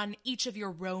next on each of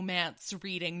your romance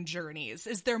reading journeys?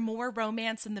 Is there more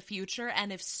romance in the future?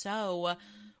 And if so,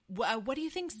 what do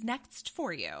you think's next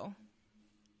for you?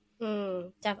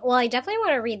 Well, I definitely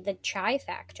want to read The Chai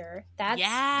Factor. That's going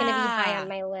to be high on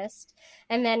my list.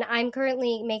 And then I'm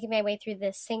currently making my way through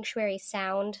the Sanctuary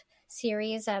Sound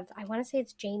series of, I want to say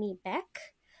it's Jamie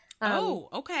Beck.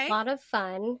 Okay. A lot of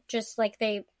fun. Just like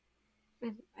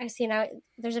I see now,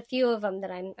 there's a few of them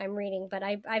that I'm reading, but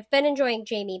I've been enjoying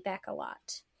Jamie Beck a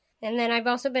lot. And then I've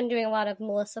also been doing a lot of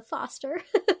Melissa Foster.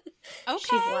 Okay.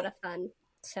 She's a lot of fun.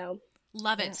 So.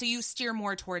 Love it. So you steer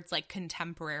more towards like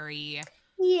contemporary.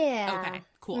 Yeah. Okay,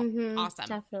 cool. Awesome.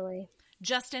 Definitely.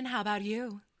 Justin, how about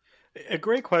you? A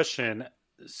great question.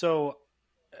 So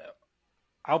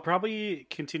I'll probably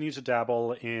continue to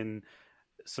dabble in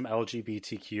some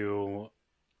LGBTQ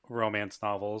romance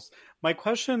novels. My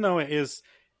question, though, is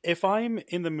if I'm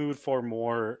in the mood for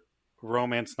more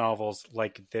romance novels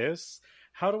like this,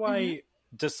 how do I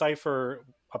decipher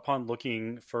upon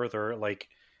looking further, like,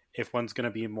 if one's going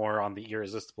to be more on the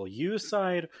Irresistible You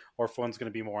side or if one's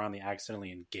going to be more on the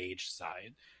accidentally engaged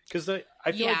side? Because I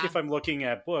feel like if I'm looking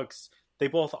at books, they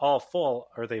both fall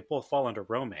under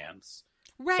romance.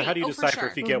 Right. So how do you decipher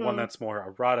if you get one that's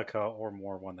more erotica or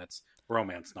more one that's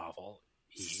romance novel?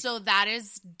 So that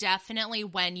is definitely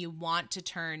when you want to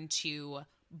turn to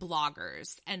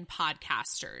bloggers and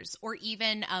podcasters or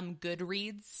even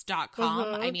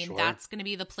goodreads.com. I mean, that's going to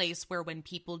be the place where when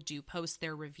people do post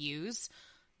their reviews,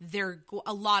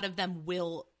 a lot of them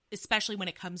will, especially when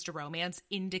it comes to romance,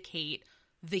 indicate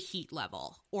the heat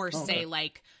level or say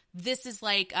like, this is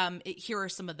like, here are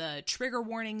some of the trigger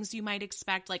warnings you might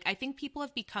expect. Like, I think people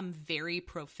have become very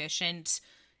proficient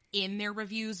in their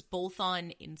reviews, both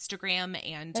on Instagram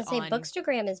and on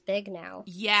Bookstagram is big now.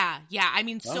 Yeah. I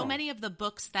mean, so many of the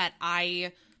books that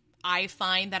I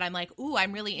find that I'm like, ooh,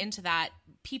 I'm really into that.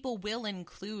 People will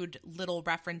include little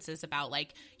references about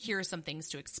like, here are some things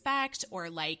to expect, or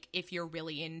like if you're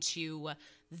really into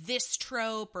this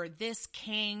trope or this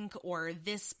kink or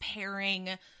this pairing,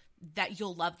 that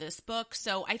you'll love this book.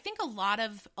 So I think a lot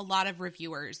of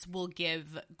reviewers will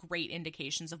give great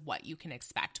indications of what you can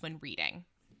expect when reading.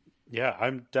 Yeah,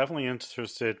 I'm definitely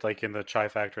interested like in the Chai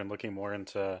Factor and looking more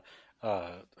into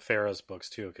Farah's books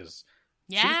too, because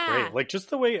she's great. Like just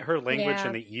the way her language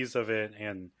and the ease of it,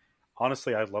 and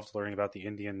honestly, I loved learning about the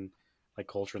Indian like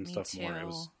culture and stuff more. It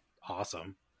was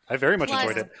awesome. I very much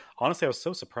enjoyed it. Honestly, I was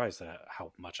so surprised at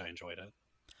how much I enjoyed it.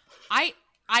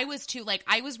 I was too. Like,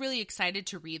 I was really excited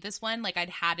to read this one. Like, I'd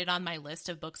had it on my list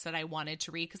of books that I wanted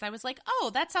to read because I was like,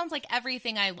 oh, that sounds like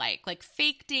everything I like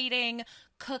fake dating,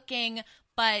 cooking.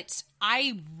 But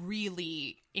I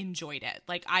really enjoyed it.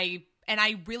 Like, I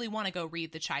really want to go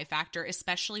read The Chai Factor,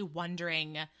 especially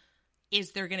wondering,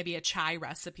 is there going to be a chai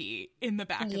recipe in the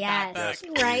back of that book?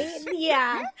 Right?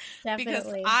 Yeah, definitely.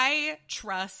 Because I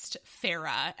trust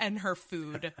Farah and her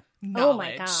food knowledge. Oh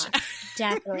my gosh,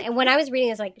 definitely. And when I was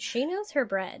reading, it's like, she knows her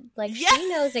bread. Like, she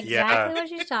knows exactly what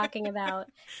she's talking about.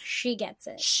 She gets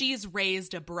it. She's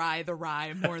raised a Bri the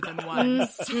Rye more than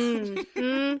once.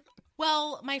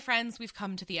 Well, my friends, we've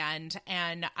come to the end,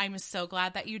 and I'm so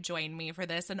glad that you joined me for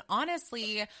this. And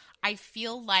honestly, I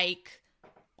feel like,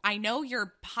 I know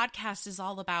your podcast is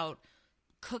all about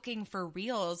cooking for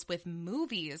reels with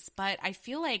movies, but I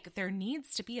feel like there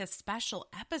needs to be a special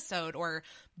episode or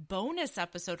bonus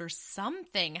episode or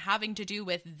something having to do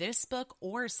with this book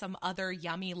or some other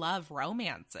yummy love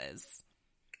romances.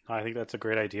 I think that's a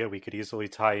great idea. We could easily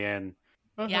tie in.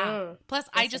 Yeah. Plus,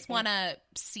 I just want to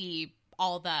see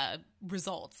all the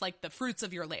results, like the fruits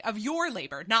of your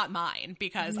labor, not mine,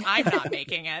 because I'm not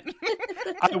making it.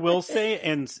 I will say,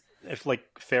 and if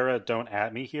Farah, don't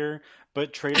at me here,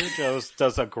 but Trader Joe's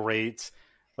does a great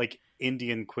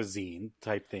Indian cuisine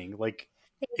type thing. Like,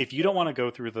 if you don't want to go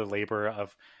through the labor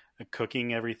of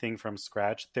cooking everything from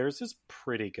scratch, theirs is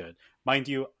pretty good. Mind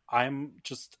you, I'm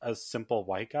just a simple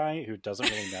white guy who doesn't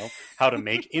really know how to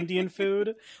make Indian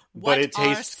food, but it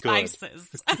tastes spices?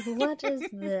 good. What is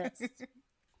this?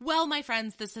 Well, my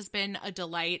friends, this has been a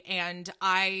delight, and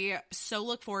I so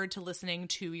look forward to listening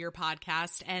to your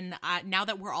podcast. And now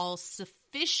that we're all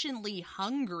sufficiently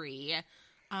hungry,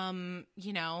 I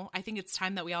think it's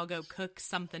time that we all go cook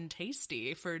something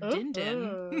tasty for Din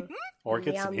Din. Or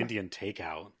get some Indian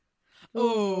takeout.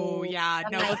 Oh, yeah.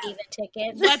 That No, might be the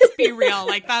ticket. let's be real.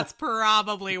 That's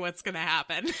probably what's going to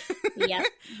happen. Yep.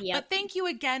 But thank you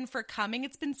again for coming.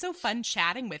 It's been so fun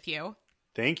chatting with you.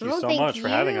 Thank you so much for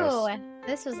having us.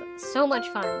 This was so much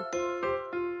fun.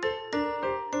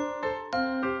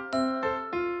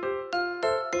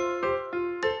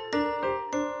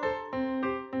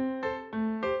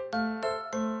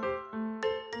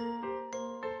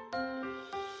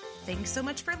 Thanks so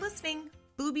much for listening.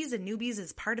 Boobies and Newbies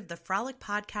is part of the Frolic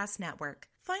Podcast Network.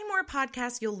 Find more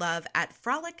podcasts you'll love at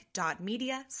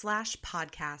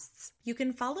frolic.media/podcasts. You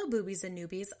can follow Boobies and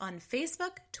Newbies on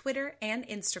Facebook, Twitter, and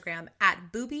Instagram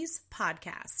at Boobies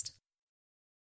Podcast.